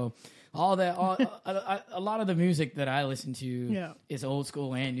 Nice. So all that, a lot of the music that I listen to Yeah. is old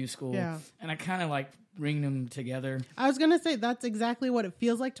school and new school, Yeah. and I kind of like bring them together. I was going to say that's exactly what it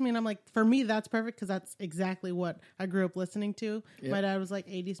feels like to me. And I'm like, for me, that's perfect because that's exactly what I grew up listening to. Yep. My dad was like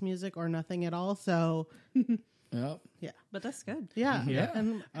 80s music or nothing at all. So Yep. But that's good. yeah. Yeah.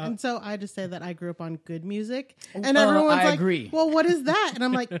 And so I just say that I grew up on good music. And I everyone's like, agree. well, what is that? And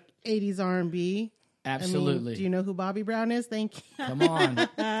I'm like, 80s R&B. Absolutely. I mean, do you know who Bobby Brown is? Thank you. Come on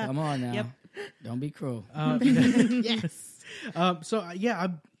now. Yep. Don't be cruel. Yes.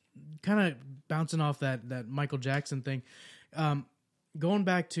 I'm kind of bouncing off that Michael Jackson thing. Going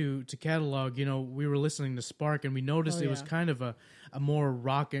back to catalog, we were listening to Spark and we noticed it was yeah. kind of a more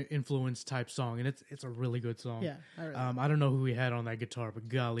rock influenced type song, and it's a really good song. Yeah, I really I don't know who he had on that guitar, but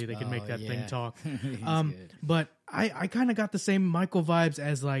golly, they can make that thing yeah. talk. He's good. But I kind of got the same Michael vibes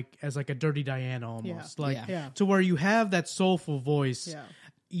as like a Dirty Diana almost, Yeah. like Yeah. to where you have that soulful voice. Yeah.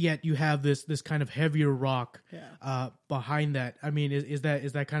 Yet you have this kind of heavier rock Yeah. behind that. I mean, is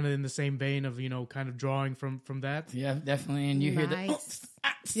that kind of in the same vein of kind of drawing from that? Yeah, definitely. And you hear the Nice.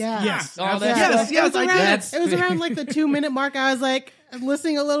 Yeah. Yes, all that yes, stuff. yes, I That's- It was around like the 2-minute mark. I was like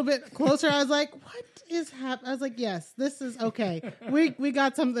listening a little bit closer. I was like, what is happening? I was like, yes, this is okay. We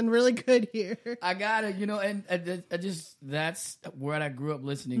got something really good here. I got it, and I just that's what I grew up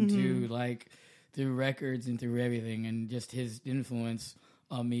listening to, like through records and through everything, and just his influence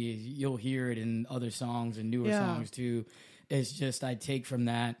on me. You'll hear it in other songs and newer Yeah. songs too. It's just I take from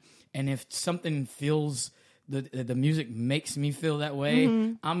that, and if something feels the music makes me feel that way,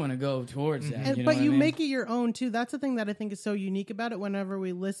 I'm gonna go towards that. And, You know but what I you mean? make it your own too. That's the thing that I think is so unique about it. Whenever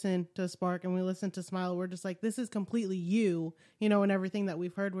we listen to Spark and we listen to Smile, we're just like, this is completely you, and everything that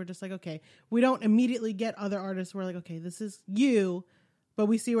we've heard. We're just like, okay, we don't immediately get other artists. We're like, okay, this is you, but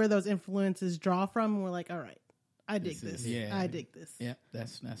we see where those influences draw from, and we're like, all right, I dig This this. is- yeah. I dig this. Yeah,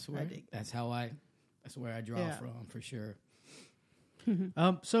 that's where dig that's where I draw Yeah. from for sure.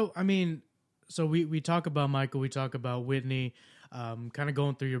 So I mean, so we talk about Michael, we talk about Whitney, kind of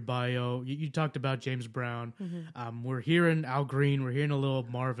going through your bio. You talked about James Brown. We're hearing Al Green. We're hearing a little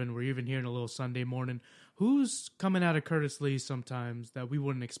Marvin. We're even hearing a little Sunday Morning. Who's coming out of Curtis Lee sometimes that we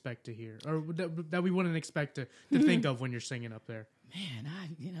wouldn't expect to hear, or that we wouldn't expect to think of when you're singing up there?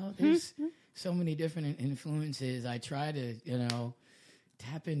 Man, there's so many different influences. I try to,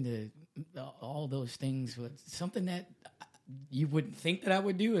 tap into all those things with something that you wouldn't think that I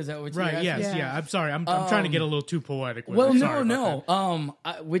would do. Is that what you're Right? asking? Yes. Yeah. Yeah. I'm sorry. I'm trying to get a little too poetic. With Well, it. Sorry no. about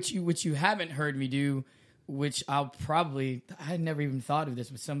that. Which you haven't heard me do, which I had never even thought of this,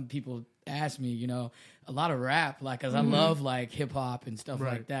 but some people ask me, a lot of rap, like, cause I love like hip hop and stuff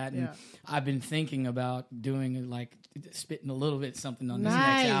Right. like that. And Yeah. I've been thinking about doing like spitting a little bit something on this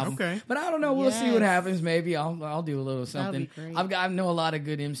Nice. next album. Okay. But I don't know. We'll see what Yes. happens. Maybe I'll do a little something. That'd be great. I know a lot of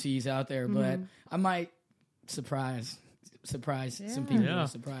good MCs out there, but I might surprise some people. Yeah.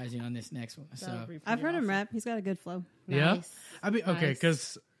 Surprise you on this next one. That So would be pretty I've heard him awesome. rap. He's got a good flow. Yeah. Nice. I mean, okay, Nice.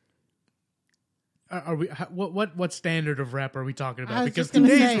 because are we? What standard of rap are we talking about? I was Because just gonna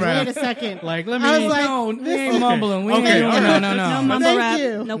today's say, rap, wait a second. like, let me. I was like, no, we this ain't is- mumbling. We Okay, ain't, all right. no. No mumble Thank rap.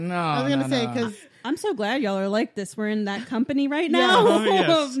 you. Nope. No, I was gonna say no. because I'm so glad y'all are like this. We're in that company right now Oh,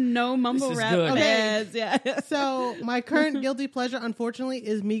 yes. of no mumble This is rap good. Okay. heads. Yeah. so my current guilty pleasure, unfortunately,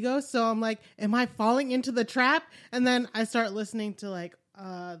 is Migos. So I'm like, am I falling into the trap? And then I start listening to like,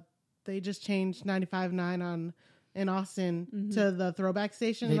 they just changed 95.9 on in Austin to the throwback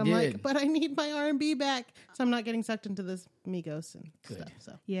station, They and I'm did. like, but I need my R&B back, so I'm not getting sucked into this Migos and Good. stuff.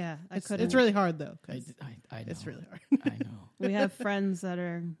 So Yeah, I it's, couldn't. it's really hard though. I 'Cause know. it's really hard. I know. We have friends that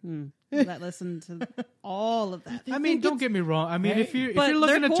are that listen to all of that. I mean, don't get me wrong. I mean, if you're But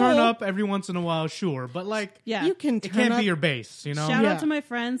looking they're to turn cool. up every once in a while, sure, but like, Yeah, You can it turn can't up. be your base, you know. Shout Yeah. out to my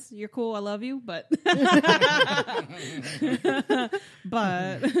friends. You're cool. I love you, but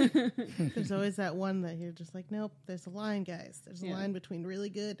but There's always that one that you're just like, nope. There's a line, guys. There's a Yeah. line between really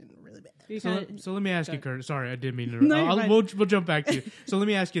good and really bad. you So, kinda- so let me ask you, Kurt. Sorry, I didn't mean to. No, you're fine. we'll jump back to you. So let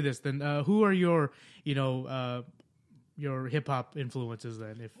me ask you this then: who are your hip hop influences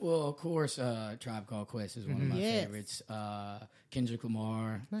then? If Well, of course, Tribe Called Quest is one of my Yes. favorites. Kendrick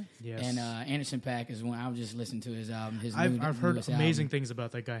Lamar yes, and Anderson .Paak is one. I was just listening to his album. I've heard newest amazing album. things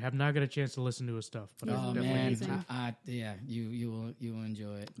about that guy. Have not got a chance to listen to his stuff, but I Oh definitely man, need to. amazing. you will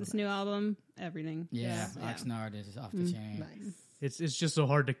enjoy it. this new album, everything. Yeah, Yeah. Oxnard is off the chain. Nice. It's just so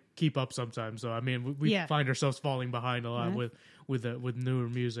hard to keep up sometimes. So I mean, we Yeah. find ourselves falling behind a lot Right. with newer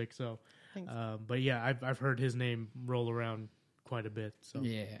music. So, Thanks. but yeah, I've heard his name roll around quite a bit. So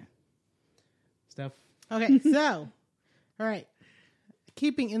Yeah, Steph, Okay, so, all right.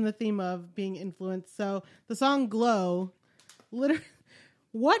 Keeping in the theme of being influenced. So, the song Glow, literally,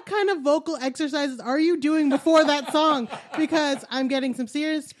 what kind of vocal exercises are you doing before that song? Because I'm getting some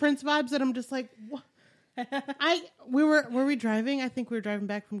serious Prince vibes and I'm just like, what? Were we driving? I think we were driving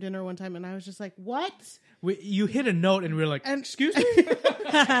back from dinner one time and I was just like, what? you hit a note and we were like, And- excuse me.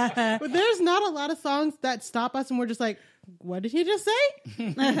 But there's not a lot of songs that stop us and we're just like, what did he just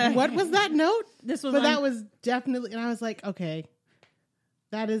say? What was that note? This was But on- that was definitely, and I was like, okay,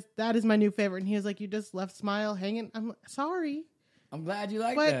 that is my new favorite. And he was like, you just left Smile hanging. I'm like, sorry. I'm glad you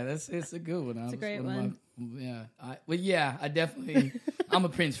like But- that. It's a good one. It's a great one. I definitely. I'm a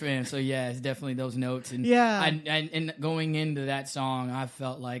Prince fan, so yeah, it's definitely those notes. And Yeah. and going into that song, I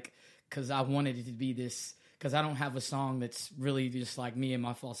felt like because I wanted it to be this. Because I don't have a song that's really just like me and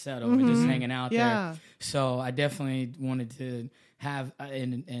my falsetto and just hanging out Yeah. there. So I definitely wanted to have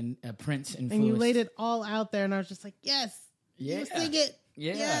a Prince influence. And you laid it all out there, and I was just like, yes, Yeah. you sing it.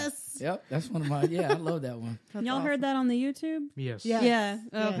 Yeah. Yes. Yep. That's one of my. Yeah, I love that one. That's Y'all awesome. heard that on the YouTube? Yes. Yeah. Yeah.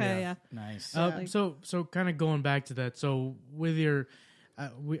 Yeah. Okay. Yeah. Nice. So kind of going back to that. So with your,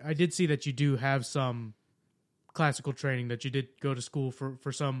 I did see that you do have some classical training, that you did go to school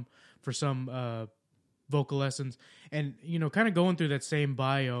for some vocal lessons, and kind of going through that same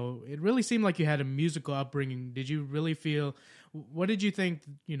bio, it really seemed like you had a musical upbringing. Did you really feel? What did you think?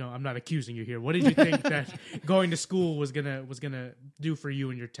 I'm not accusing you here. What did you think that going to school was gonna do for you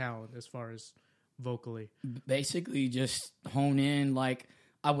and your talent as far as vocally? Basically just hone in. Like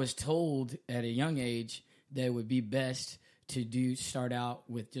I was told at a young age that it would be best to start out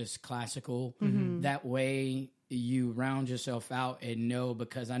with just classical. That way you round yourself out and know,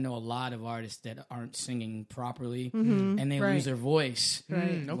 because I know a lot of artists that aren't singing properly and they Right. lose their voice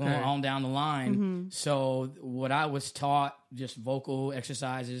Right. going on down the line. So what I was taught just vocal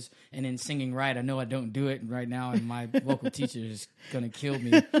exercises and then singing right. I know I don't do it right now, and my vocal teacher is gonna kill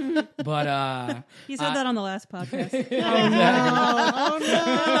me. But He said that on the last podcast.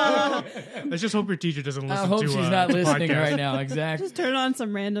 Let's just hope your teacher doesn't listen I hope to she's the not listening podcast. right now. Exactly. Just turn on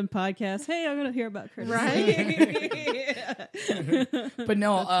some random podcast. Hey, I'm gonna hear about Curtis. But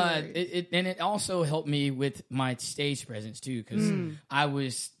no, it also helped me with my stage presence too, because I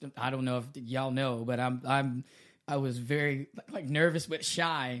don't know if y'all know, but I was very like nervous but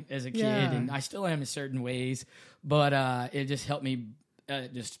shy as a kid, and I still am in certain ways. But it just helped me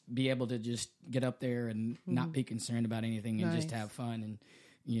just be able to just get up there and not be concerned about anything and just have fun and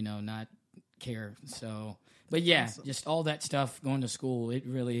not care. So, but yeah, just all that stuff going to school, it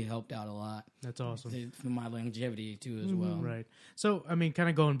really helped out a lot. That's awesome. For my longevity too as well. Right. So, I mean, kind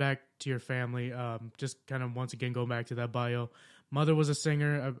of going back to your family, just kind of once again going back to that bio. Mother was a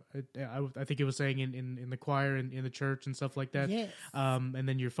singer. I think it was saying in the choir and in the church and stuff like that. Yes. And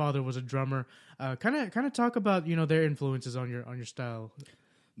then your father was a drummer. Kind of talk about their influences on your style.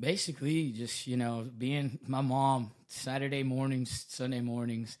 Basically, just being my mom. Saturday mornings, Sunday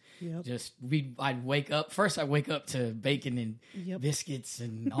mornings. Yep. Just I'd wake up. First, I wake up to bacon and biscuits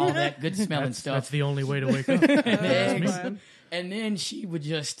and all that good smelling stuff. That's the only way to wake up. And eggs. And then she'd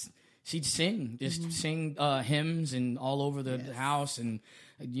sing, sing hymns and all over the house, and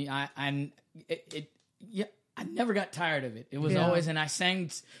I never got tired of it. It was always, and I sang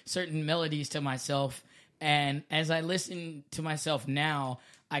certain melodies to myself, and as I listen to myself now,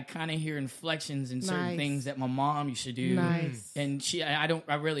 I kind of hear inflections in certain things that my mom used to do, and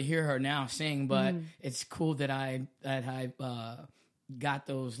I rarely hear her now sing, but it's cool that I got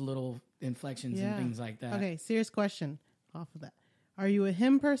those little inflections and things like that. Okay, serious question off of that. Are you a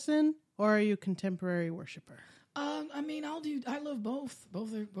hymn person or are you a contemporary worshiper? I mean, I love both.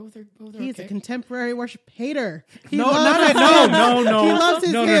 Both are He's okay. a contemporary worship hater. No. He loves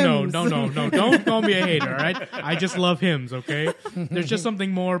his hymns. No. Don't call me a hater, all right? I just love hymns, okay? There's just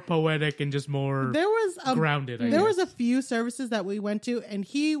something more poetic and just more grounded. There was a few services that we went to, and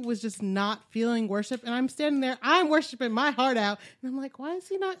he was just not feeling worship. And I'm standing there, I'm worshiping my heart out, and I'm like, why is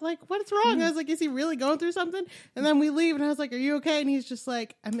he not, like, what's wrong? I was like, is he really going through something? And then we leave, and I was like, are you okay? And he's just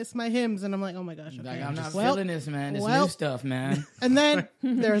like, I miss my hymns. And I'm like, oh my gosh, okay. Like, I'm not feeling this, man. It's new stuff, man. And then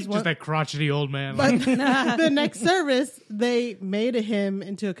there's one. Just that crotchety old man. But the next service, they made a hymn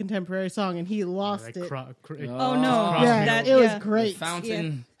into a contemporary song, and he lost it. Oh no! Yeah, it was great. The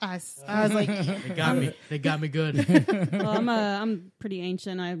fountain. I was like, They got me good. Well, I'm pretty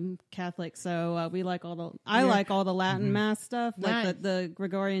ancient. I'm Catholic, so we like I like all the Latin mass stuff, like the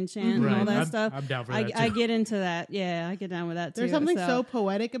Gregorian chant and all that stuff. I'm down for that too. I get into that. Yeah, I get down with that too. there's something so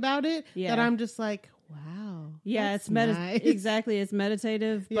poetic about it Yeah. that I'm just like, wow. Yeah, that's it's nice. exactly. It's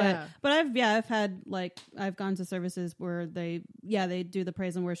meditative, Yeah. but I've had I've gone to services where they do the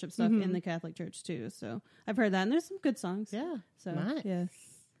praise and worship stuff in the Catholic Church too. So I've heard that, and there's some good songs. Yeah. So Nice. yeah,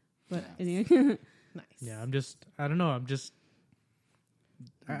 but anyway, Nice. Yeah, I don't know.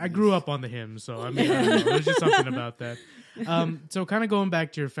 I grew up on the hymns, so I mean, I don't know. There's just something about that. So kind of going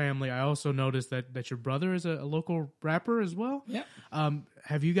back to your family, I also noticed that your brother is a local rapper as well. Yeah.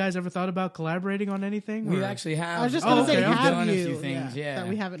 Have you guys ever thought about collaborating on anything? We or? actually have. I was just going to say, okay. have done you? a few things, yeah. That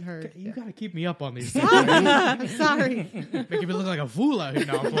we haven't heard. You gotta keep me up on these things. I'm sorry. Making me look like a fool out here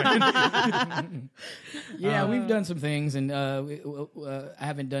now. I'm playing. Yeah, we've done some things, and I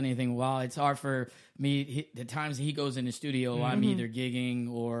haven't done anything in a while. It's hard for me. The times he goes in the studio, I'm either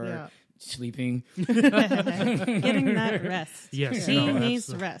gigging or sleeping. getting that rest. Yes, he no, needs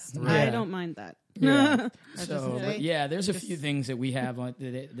absolutely. rest. Yeah. I don't mind that. Yeah. just So, say- but yeah, there's a few things that we have on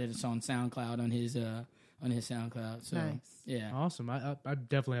that is on SoundCloud on his SoundCloud. So Nice. yeah, Awesome. I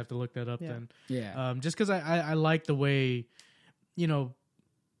definitely have to look that up Yeah. then. yeah. Just because I like the way, you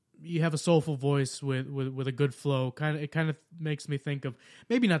have a soulful voice with a good flow. It kind of makes me think of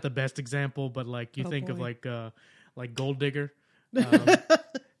maybe not the best example, but like you think of like Gold Digger.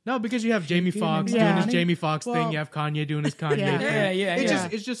 No, because you have Jamie Foxx doing his Jamie Foxx thing. You have Kanye doing his Kanye Yeah. thing. Yeah.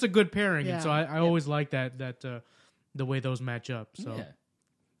 It's just a good pairing, Yeah. and so I always like that the way those match up. So Yeah.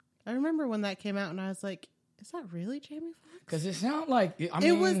 I remember when that came out, and I was like, is that really Jamie Foxx? Because it sounded like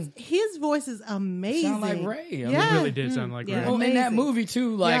His voice is amazing. sound like Ray. I mean, Yeah. it really did sound like yeah. Ray. well, in that Amazing. movie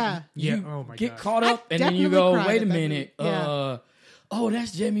too, like Yeah. Yeah. you Oh my get gosh. caught up, I and then you definitely go, cried wait a at that minute, movie. Yeah. oh,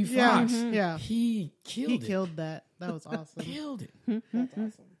 that's Jamie Yeah. Foxx. Yeah. He killed He it. killed that. That was awesome. Killed it. That's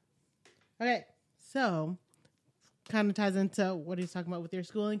awesome. Okay, so kind of ties into what he's talking about with your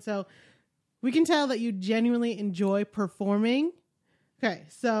schooling. So we can tell that you genuinely enjoy performing. Okay,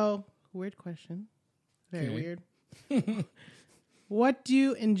 so weird question. Very Okay. weird. What do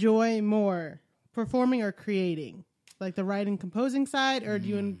you enjoy more, performing or creating? like the writing composing side, or do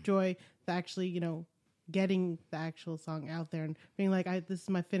you enjoy the actually, getting the actual song out there and being like, this is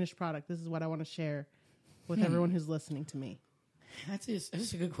my finished product. This is what I want to share with everyone who's listening to me. That's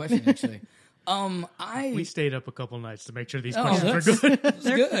a good question, actually. We stayed up a couple nights to make sure these Oh, questions were good.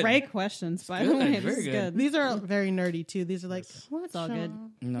 They're good. great questions, by the good, way. very This is good. good. These are very nerdy too. These are like, what's It's all good.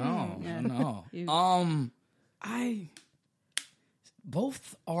 No, Yeah. no. You- I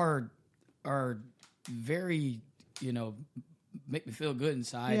both are very, make me feel good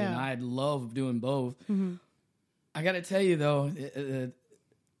inside, and Yeah. I love doing both. Mm-hmm. I got to tell you though,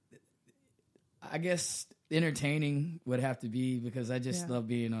 I guess entertaining would have to be, because I just Yeah. love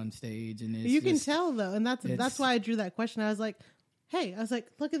being on stage, and it's You can just- tell though, and that's it's- why I drew that question. I was like,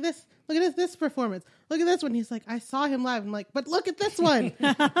 look at this performance. Look at this one. He's like, I saw him live. I'm like, but look at this one.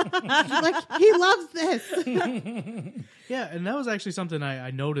 Like, he loves this. Yeah, and that was actually something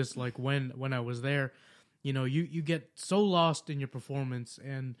I noticed, like when I was there. You get so lost in your performance,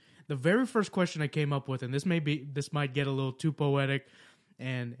 and the very first question I came up with, and this might get a little too poetic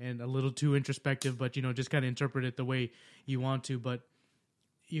and a little too introspective, but just kind of interpret it the way you want to. But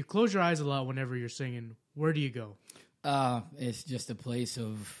you close your eyes a lot whenever you're singing. Where do you go? It's just a place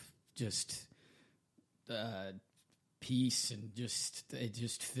of just peace, and it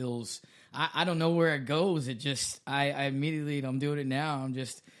just feels. I don't know where it goes. It just I immediately, I'm doing it now. I'm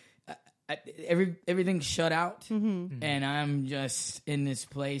just everything's shut out, and I'm just in this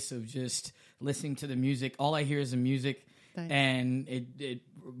place of just listening to the music. All I hear is the music, Nice. and it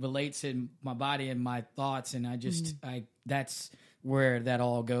relates in my body and my thoughts, and I just that's where that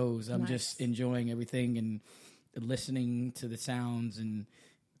all goes. I'm just enjoying everything and listening to the sounds, and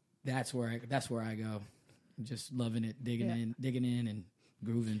that's where I go. Just loving it, digging in and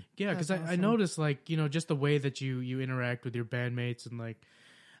grooving. Yeah, because That's I awesome. noticed, like, just the way that you interact with your bandmates, and like,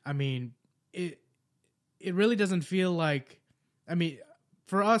 I mean, it really doesn't feel like, I mean,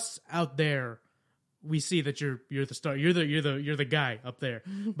 for us out there, we see that you're the star, you're the guy up there,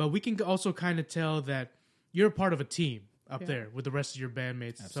 but we can also kind of tell that you're a part of a team up there with the rest of your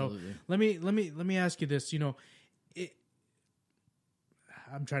bandmates. Absolutely. So let me ask you this,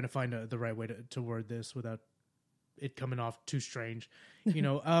 I'm trying to find the right way to word this without it coming off too strange. I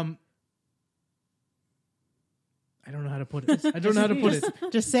don't know how to put it.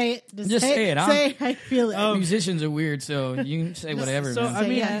 Just say it. Just say it. Say it. I feel it. Musicians are weird, so you can say whatever. So man. I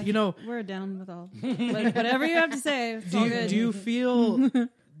mean, yeah, we're down with all. Like, whatever you have to say. It's all good. do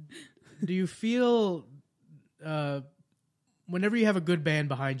you feel whenever you have a good band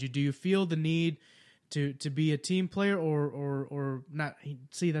behind you, do you feel the need to be a team player or not?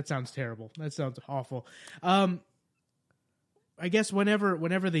 See, that sounds terrible. That sounds awful. I guess whenever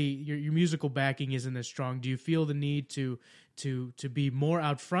your musical backing isn't as strong, do you feel the need to be more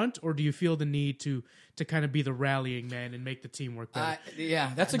out front, or do you feel the need to kind of be the rallying man and make the team work better? Yeah,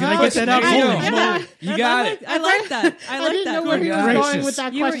 that's a Did good I get that out? question. Holy Yeah. moly. You got it. I like that. I like didn't know that. where he was Gracious. going with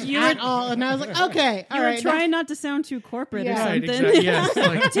that You were- question you were- at all, and I was like, okay, all You right. were trying not to sound too corporate Yeah. or Right, something. exactly. Yes,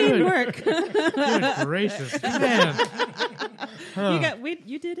 like, Teamwork. Good gracious, man!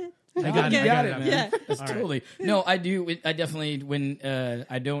 You did it. I got it. You I got it, out. man. Yeah. That's All right. totally. No, I do. I definitely, when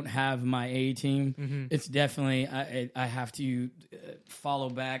I don't have my A team, it's definitely, I have to fall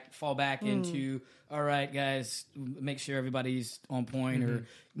back into, all right, guys, make sure everybody's on point, or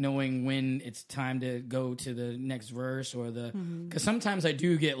knowing when it's time to go to the next verse, or because sometimes I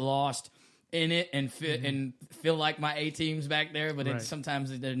do get lost in it and feel like my A team's back there, but Right.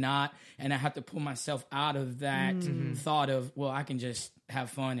 sometimes they're not, and I have to pull myself out of that thought of, well, I can just have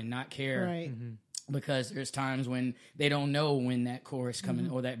fun and not care, Right. because there's times when they don't know when that chorus coming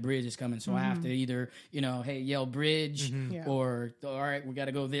or that bridge is coming, so I have to either hey, yell bridge, Yeah. or all right, we got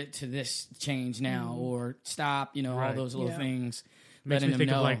to go to this change now, or stop, all Right. those little Yeah. things. Makes letting me them think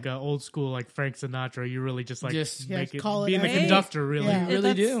know. of like old school, like Frank Sinatra. You really just like Just- make it, call it being the out. conductor. Really, Yeah. really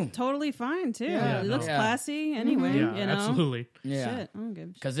That's do. totally fine too. Yeah. It looks Yeah. classy anyway. yeah, You know? absolutely. Yeah, Shit, I don't give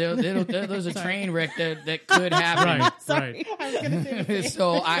a shit. because there's a train wreck that could happen. Right, Sorry, right, I was gonna say the same.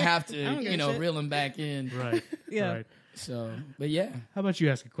 So I have to, don't give a shit. reel them back in. right. Yeah. Right. So, but yeah, How about you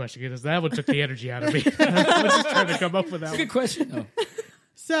ask a question? Because that one took the energy out of me. I was just trying to come up with that it's a one. good question though.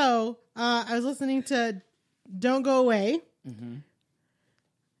 So I was listening to "Don't Go Away."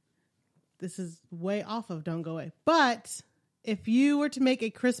 This is way off of "Don't Go Away," but if you were to make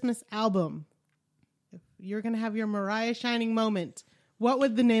a Christmas album, if you're going to have your Mariah shining moment, what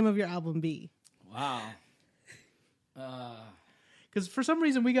would the name of your album be? Wow. Because for some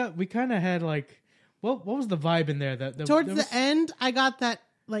reason we kind of had like, what was the vibe in there? That Towards there the was- end, I got that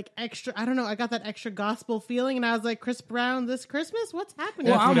like extra. I don't know. I got that extra gospel feeling, and I was like, Chris Brown this Christmas. What's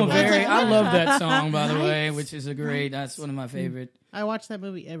happening? Well, That's what it was. I love that song, by the way, which is that's one of my favorite. I watch that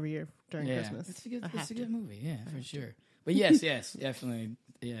movie every year during Yeah, Christmas. it's a good, I it's have a to. good movie. Yeah, for sure. But yes, definitely.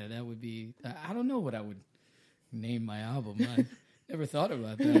 Yeah, that would be. I don't know what I would name my album. I never thought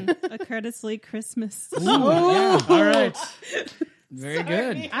about that. A Curtis Lee Christmas. Ooh, yeah. All right. Very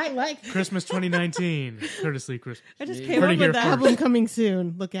good. I like Christmas 2019. Curtis Lee Christmas. I just Yeah. came Heard up it here with that. first. album coming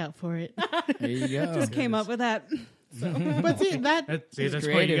soon. Look out for it. There you go. Just came up with that. But see that That's It's what you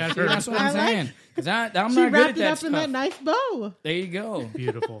creative. got See, that's heard. what I'm I like- saying. Because I'm she not good wrapped at it that up stuff. in that nice bow. There you go.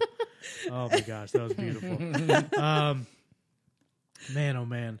 Beautiful. Oh my gosh, that was beautiful. Man, oh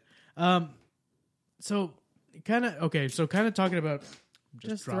man. So kind of talking about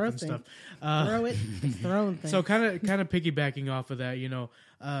Just dropping throw stuff. things. Throw it. Throwing things. So kind of piggybacking off of that,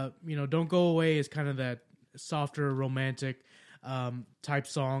 Don't Go Away is kind of that softer, romantic type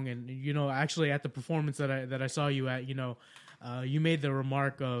song, and actually at the performance that I saw you at, you made the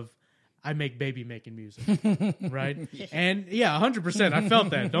remark of, I make baby making music, right? And yeah, 100%. I felt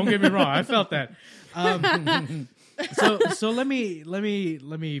that. Don't get me wrong, I felt that. So let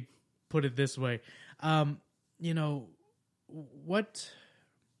me put it this way. What?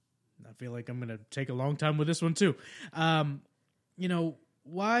 I feel like I'm gonna take a long time with this one too.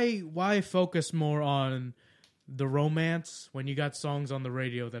 Why focus more on the romance when you got songs on the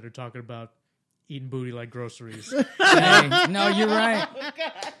radio that are talking about eating booty like groceries? Hey, no, you're right.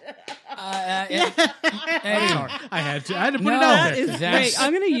 Hey, I had to put it No, out That there. is great.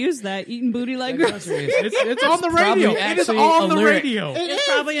 I'm going to use that. Eating booty like groceries. It's on the probably radio. It is actually on a the lyric. radio. It's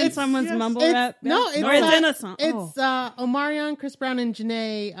probably in someone's mumble It's- rap. No, it's or it's in a song. It's Omarion, Chris Brown, and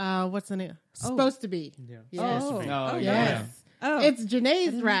Janae. What's the name? Supposed to be. Yeah. Yes. Supposed to be. Oh, Yes. Oh. It's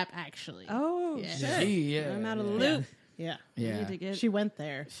Janae's rap, actually. Oh, Yeah. shit. Yeah, I'm out of the yeah. loop. Yeah. Yeah, Need to get, She went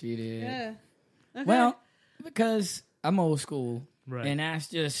there. she did. yeah. Okay. Well, because I'm old school, Right. and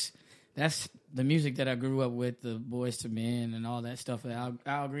that's the music that I grew up with, the Boys to Men and all that stuff.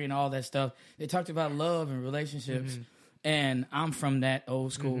 Al Green and all that stuff. They talked about love and relationships, and I'm from that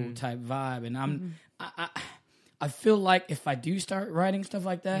old school type vibe, and I feel like if I do start writing stuff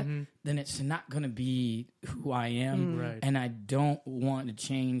like that, then it's not going to be who I am, Right. and I don't want to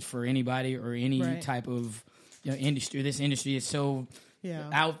change for anybody or any Right. type of industry. This industry is so Yeah.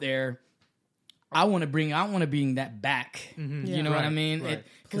 out there. I want to bring that back. Yeah. You know what I Right, mean? right.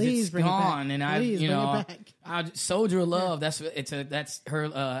 Because Please it's bring it back. gone, and Please bring it back. Soldier of Love. That's her. That's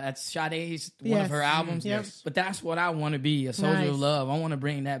Sade's one Yes. of her albums. Yep. But that's what I want to be, a soldier Nice. of love. I want to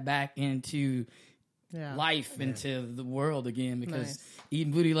bring that back into Yeah. life, into the world again. Because Nice.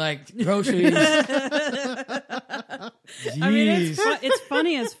 eating booty like groceries. I mean, Jeez. it's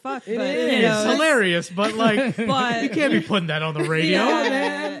funny as fuck, but is. you know, It's hilarious, but like but you can't be putting that on the radio. Yeah,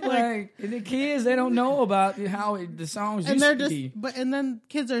 man. Like and the kids, they don't know about how the songs And used they're to just, be. and then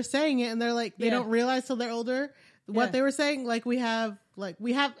kids are saying it, and they're like, they Yeah. don't realize till they're older what Yeah. they were saying. Like we have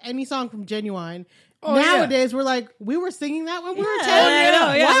any song from Genuine. Oh, yeah. Nowadays, we're like, we were singing that when we were Yeah, 10. I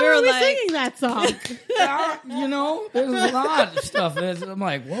know, yeah, Why we were were we like- singing that song? There's a lot of stuff. I'm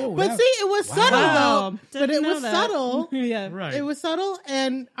like, whoa. But see, it was subtle Wow. though. But Didn't it know was that. subtle. yeah, Right. It was subtle,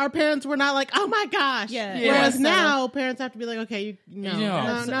 and our parents were not like, "Oh my gosh!" Yeah. Whereas Yeah. now, parents have to be like, "Okay, no,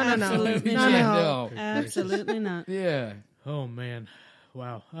 No. no, Absolutely no, not. no." absolutely not. Yeah. Oh man,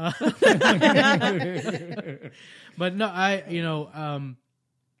 wow. But no,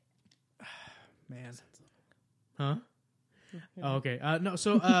 man, huh? Oh, okay. No.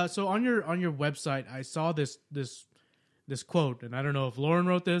 So on your website, I saw this quote, and I don't know if Lauren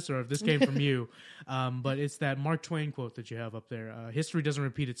wrote this or if this came from you, but it's that Mark Twain quote that you have up there. History doesn't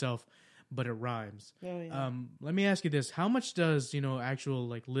repeat itself, but it rhymes. Oh, yeah. Let me ask you this: how much does actual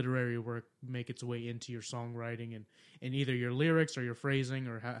like literary work make its way into your songwriting and either your lyrics or your phrasing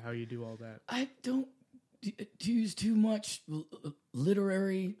or how you do all that? I don't use too much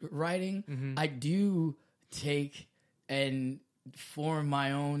literary writing. Mm-hmm. I do take and form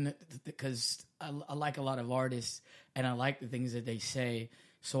my own because I like a lot of artists and I like the things that they say.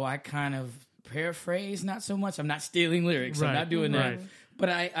 So I kind of paraphrase, not so much. I'm not stealing lyrics. I'm Right, not doing that. right. But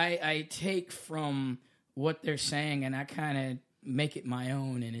I take from what they're saying and I kind of make it my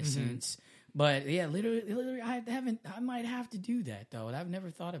own in a sense. But yeah, literally, I might have to do that though. I've never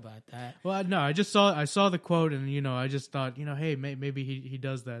thought about that. Well, no, I saw the quote, and I just thought, hey, maybe he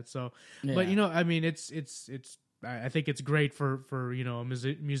does that. So, but Yeah. I mean, it's I think it's great for a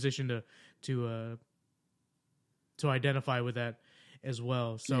musician to identify with that as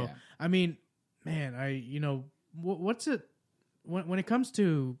well. So, Yeah. I mean, man, what's it when it comes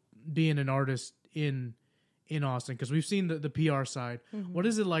to being an artist in in Austin? Because we've seen the PR side. What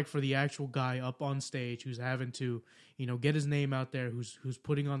is it like for the actual guy up on stage who's having to, get his name out there, who's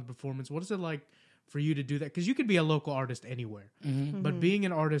putting on the performance? What is it like for you to do that? Because you could be a local artist anywhere, but being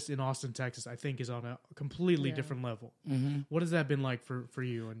an artist in Austin, Texas, I think is on a completely different level. What has that been like for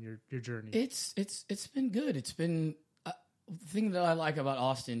you and your journey? It's been good. It's been the thing that I like about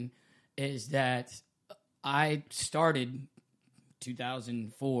Austin is that I started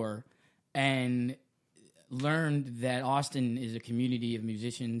 2004 and learned that Austin is a community of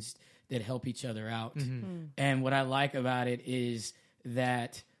musicians that help each other out. And what I like about it is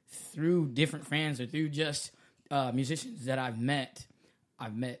that through different friends or through just musicians that I've met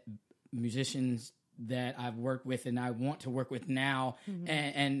musicians that I've worked with and I want to work with now,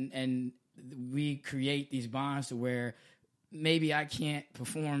 and we create these bonds to where maybe I can't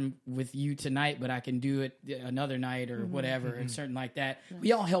perform with you tonight, but I can do it another night or whatever, and certain like that.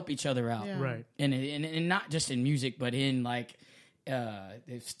 We all help each other out, Right? And not just in music, but in like.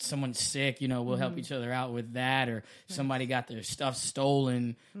 If someone's sick, we'll help each other out with that, or somebody got their stuff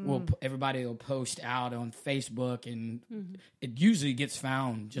stolen, everybody will post out on Facebook, and it usually gets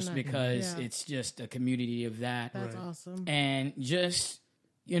found just because it's just a community of that. That's awesome. And just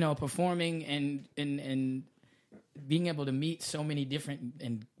performing and being able to meet so many different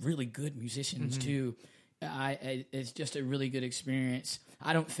and really good musicians too. It's just a really good experience.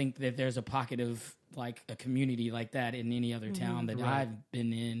 I don't think that there's a pocket of like a community like that in any other town that I've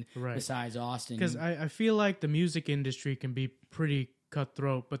been in besides Austin. Because I feel like the music industry can be pretty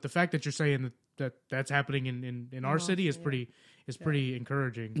cutthroat, but the fact that you're saying that's happening in our city is pretty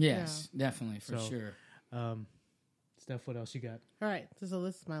encouraging. Yes, definitely, for sure. Steph, what else you got? All right, so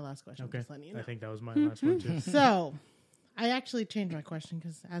this is my last question. Okay, Just letting you know. I think that was my last one too. So, I actually changed my question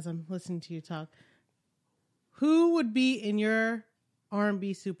because as I'm listening to you talk, who would be in your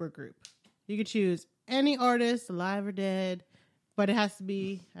R&B supergroup? You could choose any artist, alive or dead, but it has to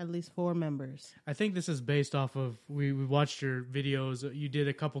be at least 4 members. I think this is based off of we watched your videos. You did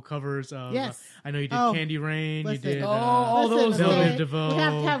a couple covers of. Yes. I know you did Candy Rain. Listen. You did all those. Velvet DeVoe. We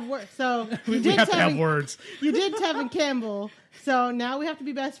have to have words. So We have to have words. You did Tevin Campbell. So now we have to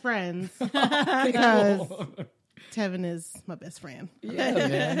be best friends because Tevin is my best friend. Yeah,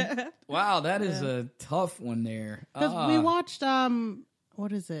 man. Wow, that is a tough one there. Because we watched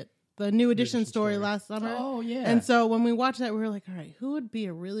what is it? The New Edition story last summer. Oh, yeah. And so when we watched that, we were like, all right, who would be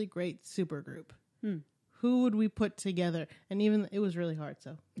a really great supergroup? Who would we put together? And even it was really hard.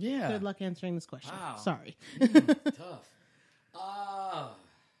 So Yeah. good luck answering this question. Wow. Sorry. Tough.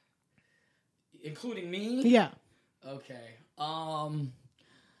 Including me? Yeah. Okay. I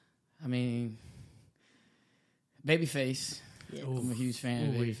mean, Babyface. Yes. I'm a huge fan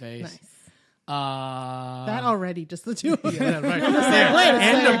of Babyface. Nice. That That already, just the two of you. Yeah, right. Wait a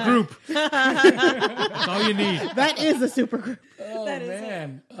End second. of group. That's all you need. That is a supergroup. Oh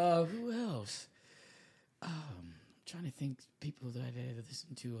man. Who else? Trying to think people that I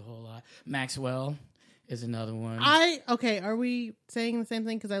listen to a whole lot. Maxwell is another one. Okay, are we saying the same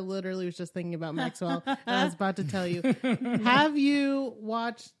thing? Because I literally was just thinking about Maxwell, and I was about to tell you. Have you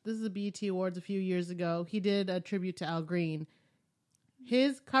watched, this is the BET Awards a few years ago, he did a tribute to Al Green.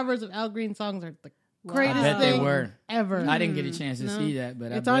 His covers of Al Green songs are the greatest I bet they thing were. ever. I didn't get a chance to see that,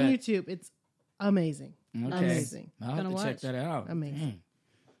 but It's I on bet. YouTube. It's amazing. Okay. Amazing. I'll have Gonna to watch. check that out. Amazing.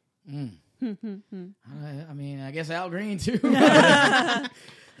 I mean, I guess Al Green too.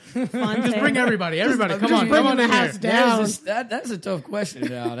 Just bring everybody. Everybody, come on, bringing come on the in house here. down. That's a tough question.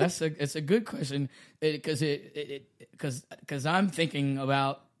 Now it's a good question because I'm thinking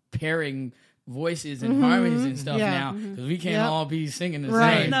about pairing voices and harmonies and stuff Yeah. now because we can't Yep. all be singing the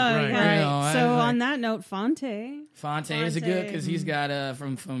Right. same. No, Right. right. You know, So I- on that note, Fonte. Fonte is a good because he's got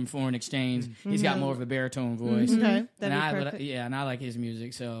from Foreign Exchange. He's got more of a baritone voice. Okay. And That'd be I, perfect. and I like his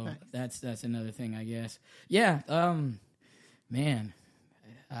music, so that's another thing, I guess. Yeah, man,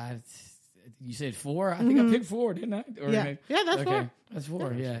 you said 4. I think I picked 4, didn't I? Or Yeah. Yeah, that's 4. That's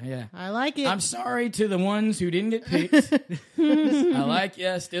 4. Yeah. I like it. I'm sorry to the ones who didn't get picked. I like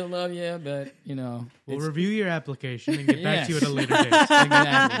you, still love you, but We'll it's- review your application and get back to you Yes. at a later date.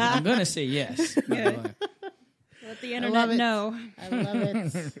 exactly. I'm gonna say yes. Let the love internet it. know. I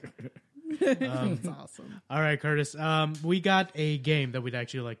love it. It's awesome. All right, Curtis. We got a game that we'd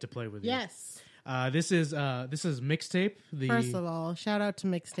actually like to play with you. Yes. This is Mixtape. First of all, shout out to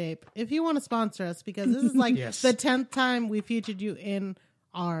Mixtape. If you want to sponsor us, because this is like Yes. the 10th time we featured you in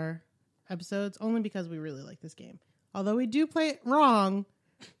our episodes, only because we really like this game. Although we do play it wrong.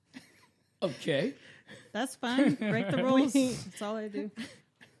 Okay. That's fine. Break the rules. That's all I do.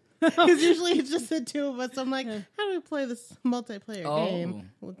 Because usually it's just the two of us. I'm like, how do we play this multiplayer Oh. game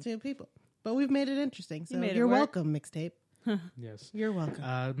with 2 people? but we've made it interesting. So made it you're work. welcome, mixtape. Yes. You're welcome.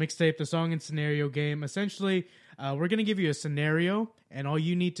 Mixtape, the song and scenario game. Essentially, we're going to give you a scenario, and all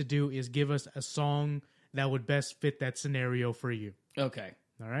you need to do is give us a song that would best fit that scenario for you. Okay.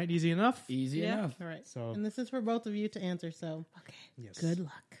 All right, easy enough? Easy Yeah. enough. All right. So- And this is for both of you to answer, so Yes. good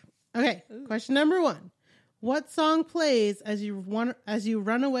luck. Okay, question number 1. What song plays as you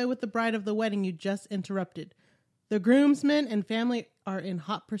run away with the bride of the wedding you just interrupted? The groomsmen and family are in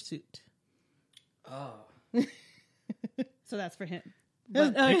hot pursuit. Oh. So that's for him.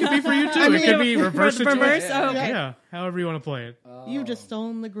 It could be for you, too. I mean, it could be reverse for reverse? situation. Oh, okay. Yeah, however you want to play it. You've just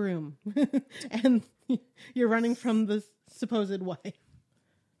stolen the groom, and you're running from the supposed wife.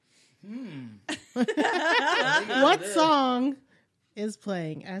 What song is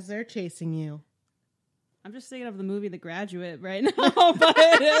playing as they're chasing you? I'm just thinking of the movie The Graduate right now, but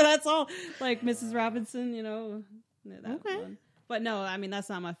that's all. Like Mrs. Robinson, you know. That Okay. one. But no, I mean, that's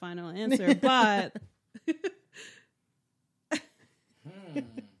not my final answer. But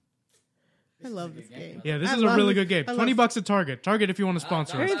I love this game. Yeah, this I is a love really it. good game. I love $20 at Target. Target, if you want to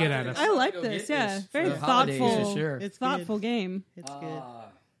sponsor us, get at us. I like Go this. get Yeah, this very for the holidays, thoughtful. for sure. It's Thoughtful good. game. It's good.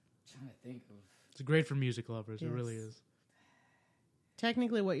 Trying to think of. It's great for music lovers. It Yes. really is.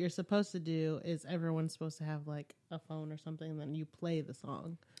 Technically, what you're supposed to do is everyone's supposed to have like a phone or something, and then you play the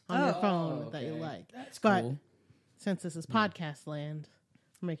song on your phone that you okay. like. That's But cool. since this is podcast land,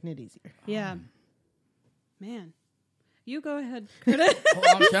 we're making it easier. Yeah. Man. You go ahead. Well,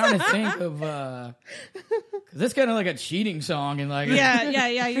 I'm trying to think of because that's kind of like a cheating song and like Yeah. We're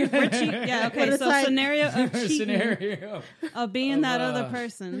yeah, okay. But it's So like- scenario of a cheating, scenario. of being of, that other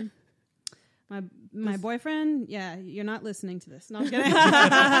person. My boyfriend, yeah, you're not listening to this. No, I'm kidding.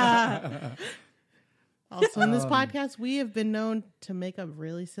 Also, in this podcast, we have been known to make up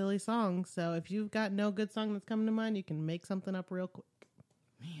really silly songs. So if you've got no good song that's coming to mind, you can make something up real quick.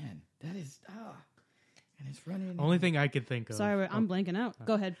 Man, that is and it's running. Only thing I could think of. Sorry, I'm blanking out.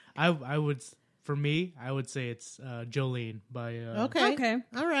 Go ahead. I would, for me, I would say it's Jolene by Okay. Okay.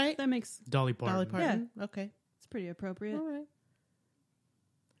 All right. That makes Dolly Parton. Dolly Parton. Okay. it's pretty appropriate. All right.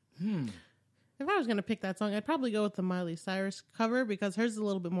 If I was going to pick that song, I'd probably go with the Miley Cyrus cover because hers is a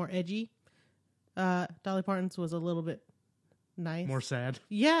little bit more edgy. Dolly Parton's was a little bit nice. More sad.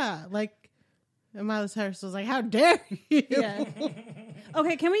 Yeah, like and Miley Cyrus was like, "How dare you?" Yeah.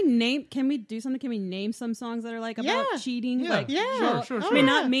 Okay, can we do something? Can we name some songs that are like about Yeah. cheating? Yeah. Like, Yeah. Sure. I mean,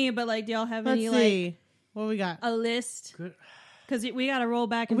 yeah. not me, but like, do y'all have Let's any see like what we got. a list? Good. Because we got to roll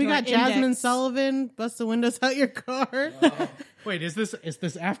back. Into We got our Jasmine index. Sullivan, "Bust the Windows Out Your Car." Wait, is this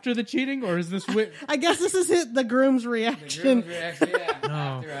after the cheating or is this with? I guess this is the groom's reaction.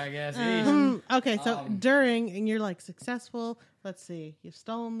 After, I guess. Okay, so during, and you're like successful. Let's see, you've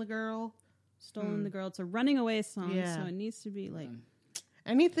stolen the girl. Stolen the Girl. It's a running away song, Yeah. so it needs to be like.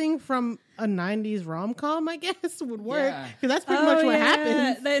 Anything from a 90s rom-com, I guess, would work. Yeah. Because that's pretty much what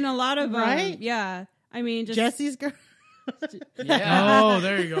happens. In a lot of Right? yeah. I mean, just Jesse's girl. Yeah. Oh,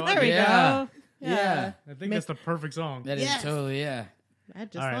 there you go. there we Yeah. go. Yeah. I think that's the perfect song. That is Yes. totally, yeah. I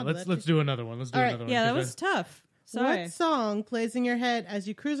just All right, love let's that. do another one. Let's do All right, another one. Yeah, that 'cause was tough. Sorry. What song plays in your head as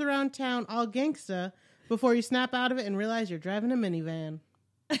you cruise around town all gangsta before you snap out of it and realize you're driving a minivan?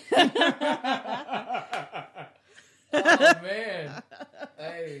 Oh, man.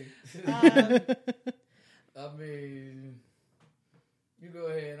 Hey. I mean, you go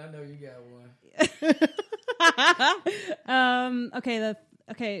ahead. I know you got one.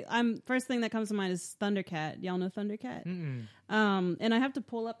 Okay. First thing that comes to mind is Thundercat. Y'all know Thundercat? Mm-mm. And I have to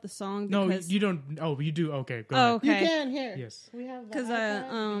pull up the song No, because you don't. Oh, you do. Okay, go Oh, ahead. You okay. can, here. Yes. We have the 'Cause, iPad,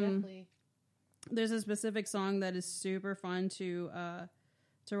 we um, definitely- there's a specific song that is super fun to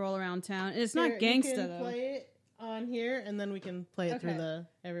roll around town. It's Here, not gangsta you can though. play it on here, and then we can play it through Okay.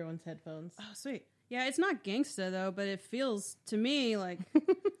 everyone's headphones. Oh, sweet. Yeah, it's not gangsta though, but it feels to me like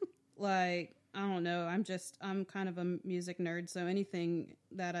like I don't know. I'm kind of a music nerd, so anything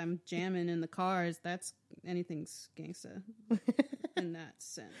that I'm jamming in the cars, anything's gangsta in that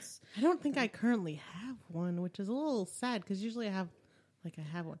sense. I don't think I currently have one, which is a little sad because usually I have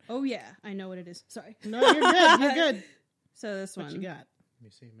one. Oh yeah, I know what it is. Sorry. No, you're good. You're good. So this What one. you got? Let me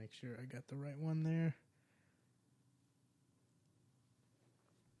see. Make sure I got the right one there.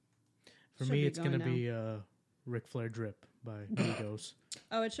 For Should me, be it's gonna going be "Ric Flair Drip" by Migos.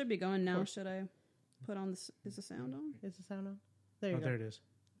 Oh, it should be going now. Should I put on this? Is the sound on? Is the sound on? There you Oh, go. there it is.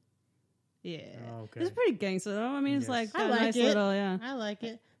 Yeah. Oh, okay. It's pretty gangster though. I mean, it's Yes. like I a like nice it. little, yeah. I like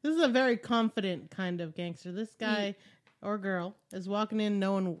it. This is a very confident kind of gangster. This guy or girl is walking in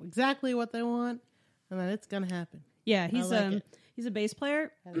knowing exactly what they want, and that it's gonna happen. Yeah, he's like it. he's a bass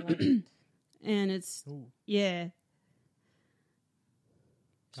player, I like it. and it's Ooh. yeah.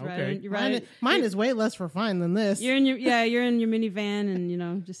 Just ride Okay. it- you ride it. Mine is way less refined than this. You're in your you're in your minivan,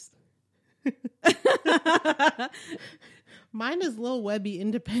 and just. Mine is Lil Webby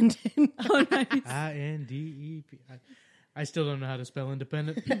independent. Oh, nice. INDEP. I still don't know how to spell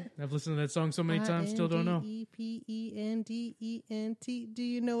independent. I've listened to that song so many times, still don't know. INDEPENDENT. Do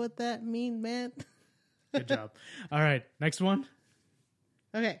you know what that means, man? Good job. All right, next one.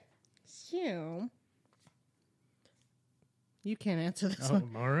 Okay. So, you can't answer this Oh,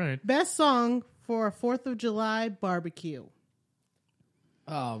 one. all right. Best song for a 4th of July barbecue.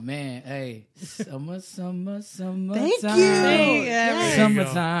 Oh man, hey, summer. Thank you. Yes.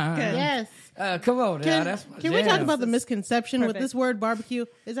 Summertime. Good. Yes. Come on, now. Can, That's my can we talk jam. about the misconception with Perfect. this word barbecue?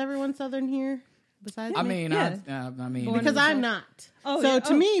 Is everyone Southern here? Besides I me? mean, Yeah. I mean, Born Because in the I'm South. not. Oh, so yeah.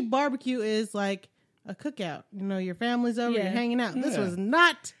 to Oh. me, barbecue is like a cookout. You know, your family's over, Yeah. you're hanging out. This Yeah. was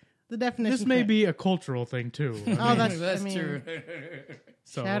not the definition. This may correct. be a cultural thing too. Oh, that's, that's I mean, true.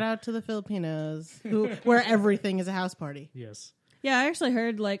 So, Shout out to the Filipinos, where everything is a house party. Yes. Yeah, I actually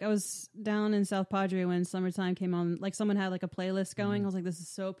heard, I was down in South Padre when summertime came on. Someone had, a playlist going. I was like, this is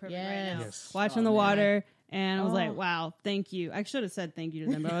so perfect right now. Yes. Watching the man. water, and I was Oh. like, wow, thank you. I should have said thank you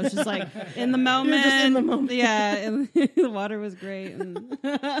to them, but I was just in the moment. just in the moment. Yeah, and the water was great. And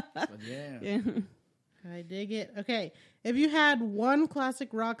But yeah. yeah. I dig it. Okay. If you had one classic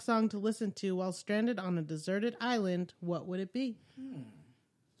rock song to listen to while stranded on a deserted island, what would it be?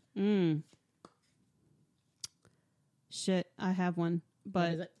 Shit, I have one.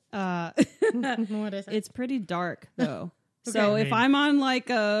 But is it? uh, What is it? it's pretty dark, though. So Okay. if I'm on,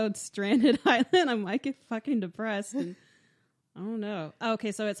 a stranded island, I might get fucking depressed. And I don't know.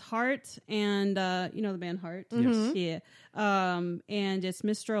 Okay, so it's Heart and you know the band Heart? Yes. Yeah. And it's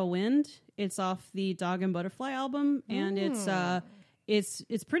Mistral Wind. It's off the Dog and Butterfly album, and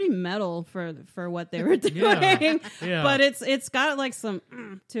it's pretty metal for what they were doing. Yeah. Yeah. But it's got some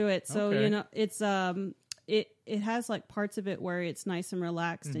to it. So Okay. it's it has parts of it where it's nice and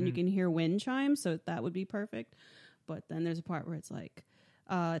relaxed, and you can hear wind chimes, so that would be perfect. But then there's a part where it's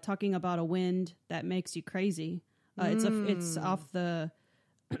talking about a wind that makes you crazy. It's off the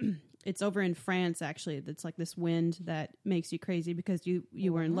it's over in France actually. It's this wind that makes you crazy because you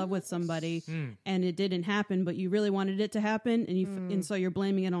were in love with somebody and it didn't happen, but you really wanted it to happen, and and so you're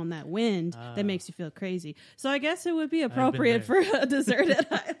blaming it on that wind that makes you feel crazy. So I guess it would be appropriate for a deserted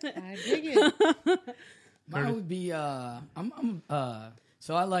island. I dig it. Mine would be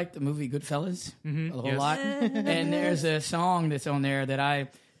so I like the movie Goodfellas a whole yes. lot, and there's a song that's on there that I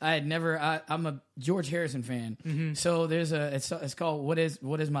had never. I'm a George Harrison fan, so there's it's called "What Is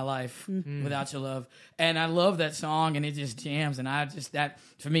My Life Without Your Love," and I love that song, and it just jams, and that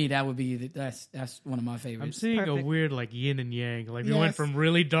for me that would be that's one of my I'm favorites. seeing Perfect. a weird yin and yang. We Yes. went from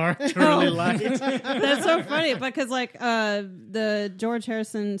really dark to really light. That's so funny because the George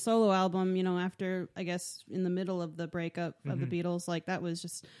Harrison solo album, after I guess in the middle of the breakup of the Beatles, that was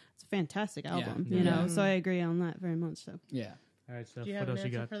just it's a fantastic album, you know. So I agree on that very much. So Yeah, All right, Steph, Do you what have an else you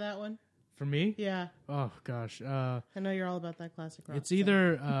answer got? for that one? For me? Yeah. Oh, gosh. I know you're all about that classic rock. It's so.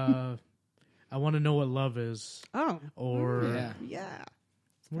 either I Want to Know What Love Is or yeah,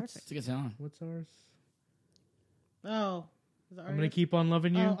 what's, it's a good song. what's ours? Oh. Is it I'm going to Keep on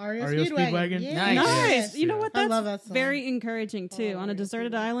Loving You. Oh, REO Speedwagon. Yeah. Nice. nice. You know what? I That's love that song. very encouraging too. On a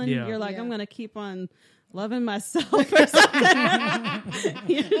deserted island, Yeah. you're like, Yeah. I'm gonna keep on loving myself or something.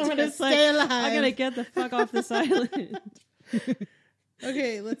 You're I'm gonna just stay alive. I'm gonna get the fuck off this island.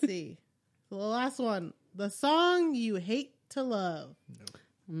 Okay, let's see. So the last one. The song you hate to love.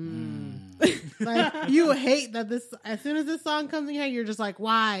 Like, you hate that this, as soon as this song comes in here, you're just like,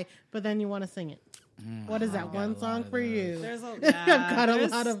 why? But then you want to sing it. What is that one song for you? There's a I've got a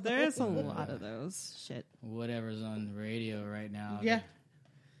lot of there's a lot of those. Shit. Whatever's on the radio right now. Yeah.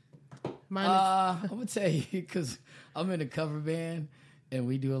 Mine I would say because I'm in a cover band and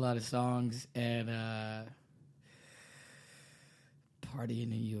we do a lot of songs and Party in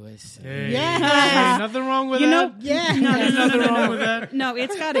the USA. Hey, Yes. hey, nothing wrong with You know, that. yeah. There's nothing wrong with that. no,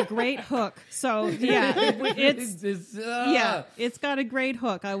 it's got a great hook. So yeah, it's It's it's got a great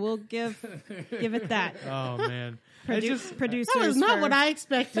hook. I will give it that. Oh, man. It's just, Producers. That was not for- what I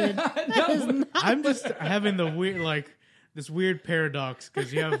expected. That is not I'm just having the weird, this weird paradox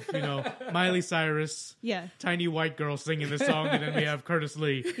because you have, Miley Cyrus, Yeah, tiny white girl singing the song, and then we have Curtis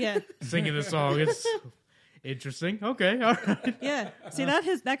Lee yeah, singing the song. It's interesting. Okay, all right. yeah. See,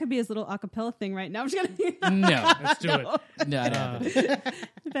 that could be his little acapella thing right now. I'm just gonna No, Let's do it. not happening.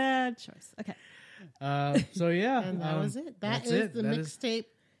 bad choice. Okay. So, yeah. And that was it. that's That is it. the That is- mixtape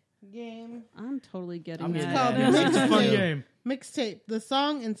game. I'm totally getting I'm that. getting called that. It's a fun game. Mixtape, the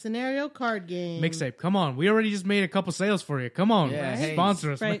song and scenario card game. Mixtape. Come on. We already just made a couple sales for you. Come on. Yeah, hey.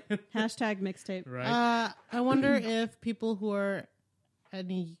 Sponsor us. Right. man. Hashtag mixtape. Right. I wonder if people who are at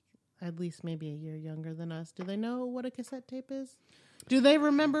least maybe a year younger than us, do they know what a cassette tape is? Do they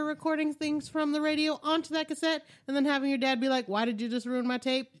remember recording things from the radio onto that cassette and then having your dad be like, "Why did you just ruin my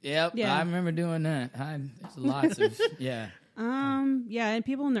tape?" Yep, Yeah. I remember doing that. There's lots of yeah. Yeah, and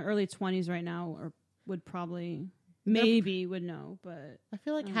people in their early 20s right now would probably would know, but I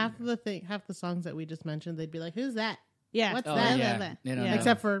feel like half the songs that we just mentioned, they'd be like, "Who's that?" yeah. What's Oh that? yeah, they don't Yeah. know.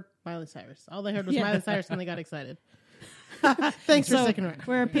 Except for Miley Cyrus. All they heard was Yeah. Miley Cyrus and they got excited. Thanks for So sticking around.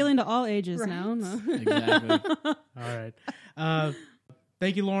 we're appealing to all ages now. No? exactly. All right.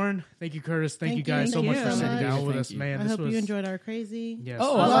 Thank you, Lauren. Thank you, Curtis. Thank you guys so Thank much you for so sitting much. down with Thank us, you. man. I This hope was you enjoyed our crazy. yes.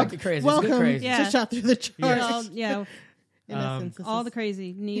 Oh, I like the crazy. Welcome It's good crazy. Yeah. to Shot Through the Charts. Yes. Yeah, In essence, this all is- the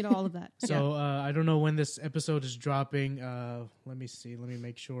crazy. Need all of that. So I don't know when this episode is dropping. Let me see. Let me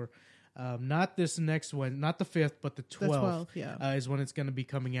make sure. Not this next one, not the 5th, but the 12th. 12th, yeah. Is when it's going to be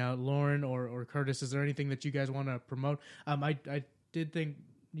coming out. Lauren or Curtis, is there anything that you guys want to promote? I did think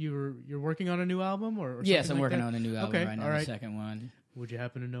you're working on a new album or Yes, something I'm like working that? on a new album Okay, right now, all right. the second one. Would you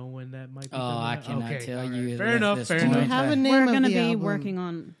happen to know when that might be? Oh, coming I out? cannot Okay, tell all you. right. at Fair enough. this Fair point. Do enough. you have a name We're of going to the be album? working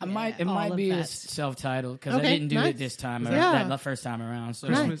on It might all of be a that. self-titled because Okay, I didn't do nice. it this time. Yeah. The first time around. So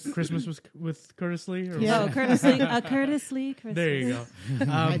Christmas was with Curtis Lee. Or Yeah. Oh, Curtis Lee. Curtis Lee. There you go.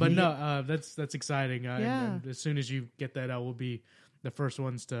 But dig no, that's exciting. Yeah. And as soon as you get that out, we'll be the first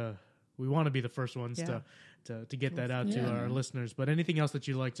ones to. We want to be the first ones Yeah. to get that out to our listeners. But anything else that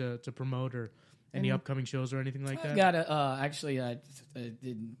you'd like to promote or any upcoming shows or anything like that? I've got a actually I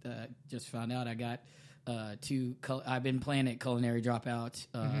did just found out I got two. I've been playing at Culinary Dropout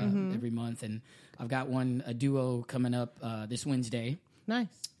every month, and I've got a duo coming up this Wednesday, Nice.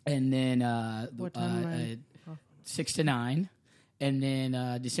 and then What time am I 6 to 9, and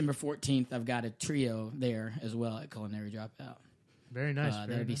then December 14th I've got a trio there as well at Culinary Dropout. Very nice. very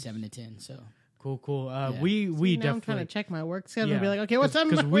That'll be nice. 7 to 10. So Cool. Yeah. We Now I'm trying definitely. to check my work schedule and be like, okay, what time?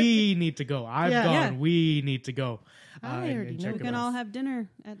 Because am I we need to go. I've Yeah. gone. Yeah. We need to go. I already know check We it can out. all have dinner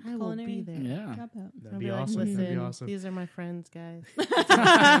at I will Culinary. be there. yeah. Dropout. That'd I'll be be like, awesome. listen, That'd be awesome. these are my friends, guys. But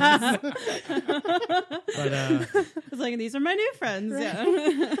It's like, these are my new friends. Yeah.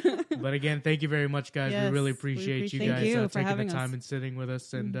 but again, thank you very much, guys. Yes, we really we appreciate you appreciate guys you for taking the having time us. and sitting with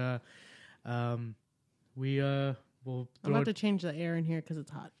us. And we will I'm throw about it. to change the air in here because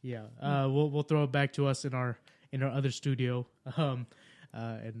it's hot. Yeah, we'll throw it back to us in our other studio, and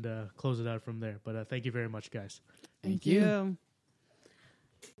close it out from there. But thank you very much, guys. Thank you.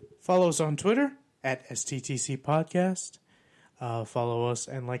 Follow us on Twitter at STTC Podcast. Follow us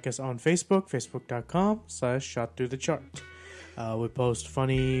and like us on Facebook, facebook.com/Shot Through the Chart. We post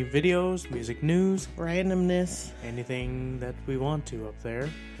funny videos, music news, Randomness. anything that we want to up there.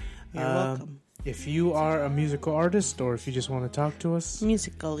 You're welcome. If you are a musical artist or if you just want to talk to us,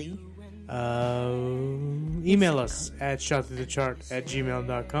 Musically. email us at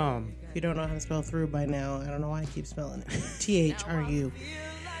shotthroughthechart@gmail.com. If you don't know how to spell through by now, I don't know why I keep spelling it. THRU.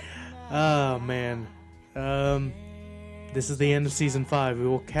 Oh, man. This is the end of season 5. We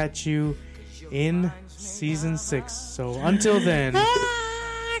will catch you in season 6. So until then,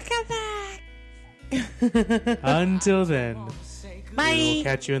 Come back. until then, Bye. we will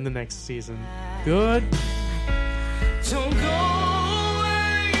catch you in the next season. Good. Don't go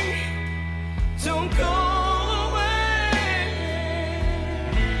away. Don't go away.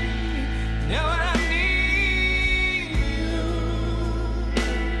 Now I need you.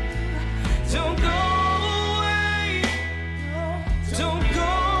 Don't go